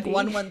 Just B like and B.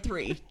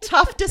 113.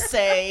 Tough to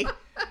say.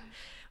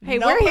 Hey,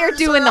 we're here Numbers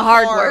doing are the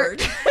hard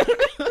hard.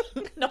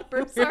 work.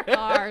 Numbers are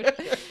hard.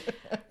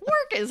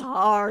 Work is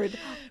hard.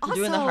 We're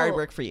doing the hard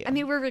work for you. I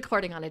mean, we're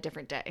recording on a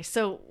different day.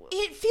 So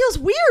It feels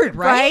weird,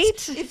 right?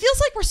 Right? It feels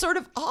like we're sort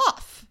of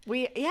off.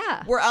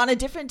 yeah. We're on a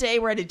different day.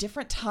 We're at a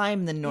different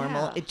time than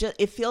normal. Yeah.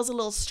 It feels a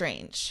little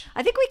strange.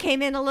 I think we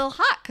came in a little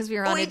hot because we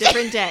were on We a did.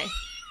 different day.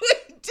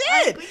 We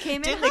did. we came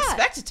in Didn't hot.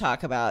 expect to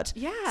talk about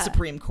Yeah.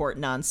 Supreme Court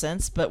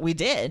nonsense, but we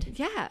did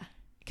Yeah.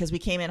 because we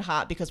came in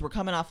hot because we're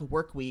coming off a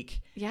work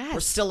week. Yes.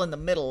 We're still in the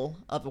middle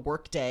of a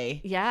work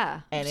day.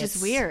 Yeah. And It's it's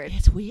just weird.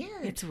 It's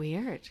weird. It's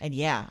weird. And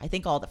yeah, I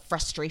think all the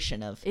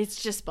frustration of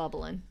It's just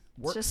bubbling.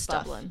 Work It's just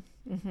stuff. bubbling.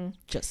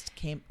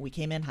 we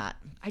came in hot.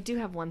 I do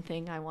have one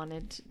thing I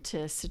wanted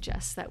to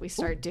suggest that we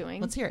start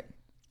doing. Let's hear it.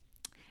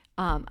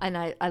 And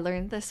I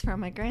learned this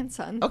from my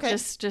grandson. Okay.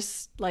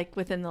 Just like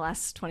within the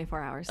last 24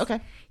 hours. Okay.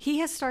 He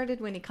has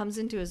started when he comes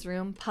into his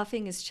room,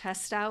 puffing his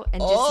chest out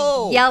and just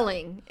Oh.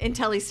 yelling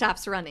until he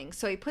stops running.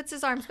 So he puts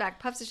his arms back,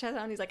 puffs his chest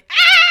out, and he's like,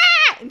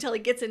 ah! Until he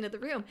gets into the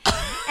room.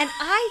 And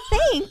I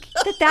think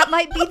that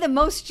might be the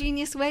most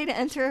genius way to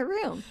enter a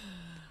room.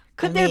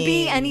 Could there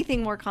be mean-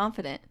 anything more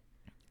confident?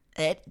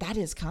 That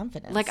is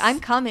confidence. Like, I'm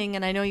coming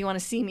and I know you want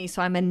to see me,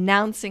 so I'm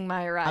announcing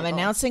my arrival. I'm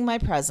announcing my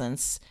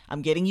presence.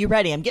 I'm getting you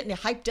ready. I'm getting you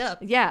hyped up.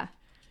 Yeah.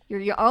 You're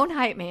your own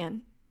hype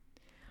man.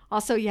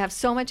 Also, you have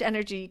so much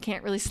energy, you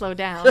can't really slow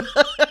down.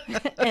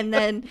 And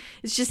then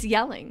it's just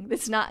yelling.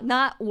 It's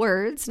not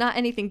words, not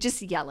anything,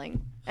 just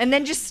yelling. And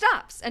then just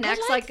stops and I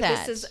acts like like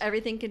that. this is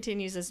everything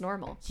continues as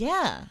normal.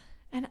 Yeah.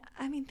 And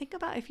I mean, think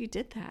about if you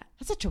did that.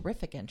 That's a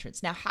terrific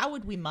entrance. Now, how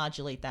would we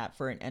modulate that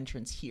for an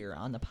entrance here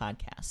on the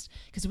podcast?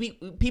 Because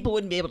people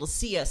wouldn't be able to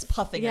see us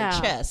puffing our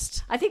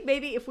chest. I think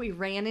maybe if we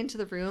ran into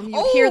the room, you'd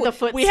Oh, hear the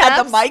footsteps. we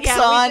had the mics Yeah,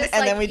 on, we just,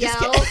 and like, then we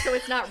just yell, get- so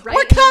it's not right.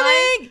 We're in the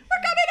coming! mic.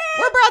 We're coming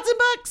in. We're Broads and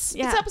Bucks.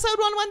 Yeah. It's episode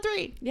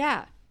 113.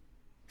 Yeah.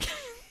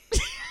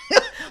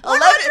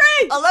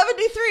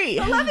 11D3.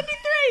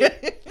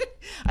 11D3.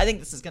 I think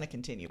this is going to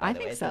continue, by I the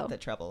think way. so. The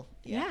trouble.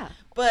 Yeah.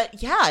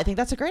 But yeah, I think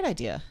that's a great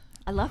idea.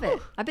 I love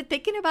it. I've been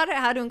thinking about it,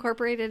 how to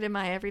incorporate it in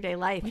my everyday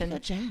life. Way to go,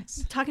 And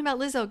Jax. talking about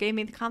Lizzo gave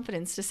me the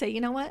confidence to say,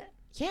 you know what?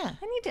 Yeah.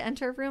 I need to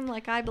enter a room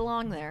like I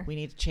belong there. We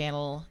need to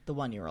channel the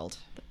 1-year-old.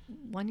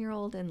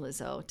 1-year-old and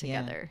Lizzo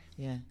together.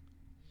 Yeah.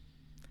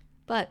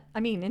 But, I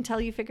mean, until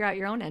you figure out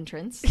your own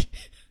entrance,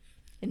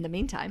 in the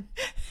meantime.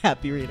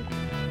 Happy reading.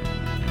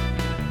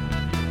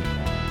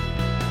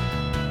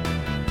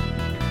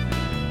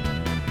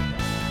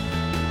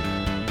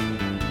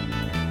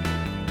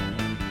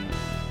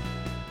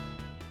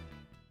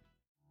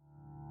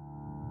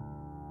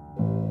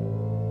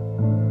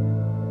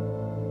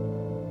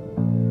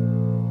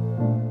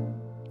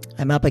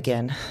 I'm up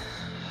again.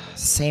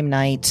 Same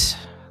night,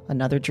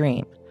 another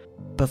dream.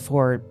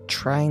 Before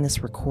trying this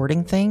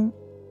recording thing,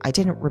 I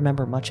didn't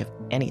remember much of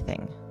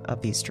anything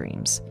of these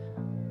dreams.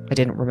 I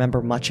didn't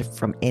remember much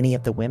from any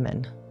of the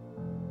women.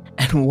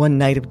 And one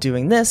night of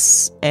doing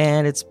this,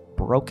 and it's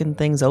broken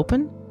things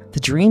open. The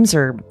dreams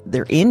they're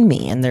in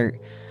me, and they're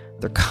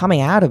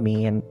coming out of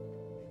me, and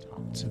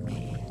To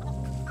me,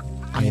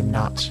 I am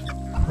not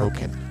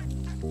broken.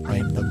 I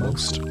am the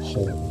most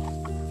whole,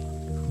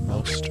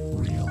 most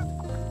real.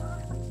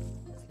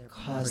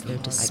 Cause their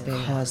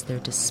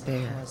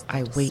despair.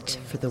 I wait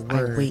for the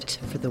word. Witch.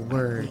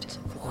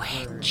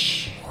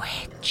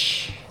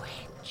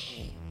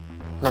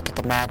 Look at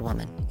the mad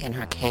woman in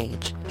her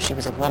cage. She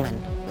was a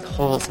woman with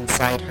holes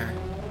inside her.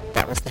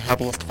 That was the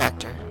heaviest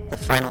factor, the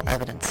final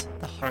evidence,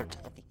 the heart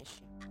of the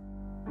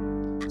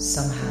issue.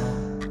 Somehow,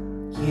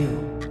 you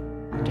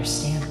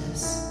understand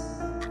this.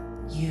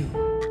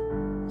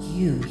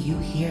 You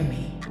hear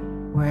me.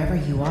 Wherever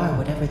you are,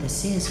 whatever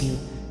this is,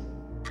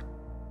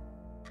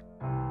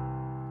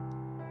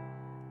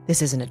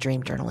 This isn't a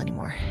dream journal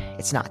anymore.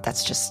 It's not.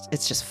 It's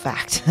just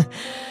fact.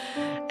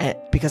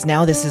 Because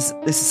now this is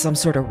some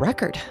sort of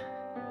record.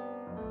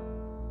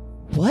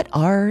 What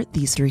are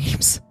these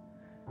dreams?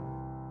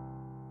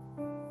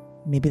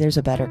 Maybe there's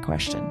a better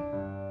question.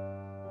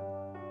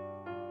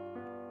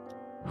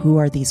 Who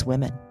are these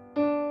women?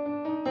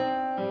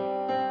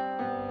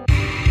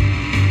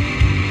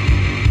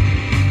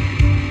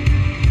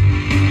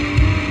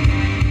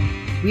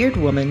 Weird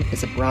Woman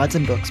is a Broads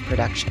and Books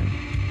production.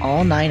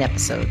 All 9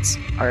 episodes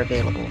are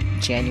available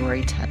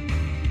January 10th.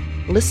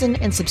 Listen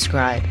and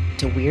subscribe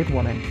to Weird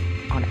Woman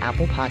on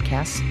Apple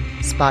Podcasts,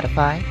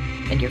 Spotify,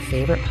 and your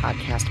favorite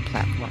podcast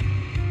platform.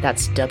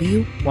 That's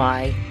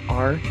WYRD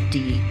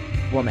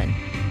Woman,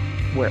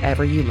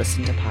 wherever you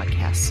listen to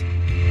podcasts.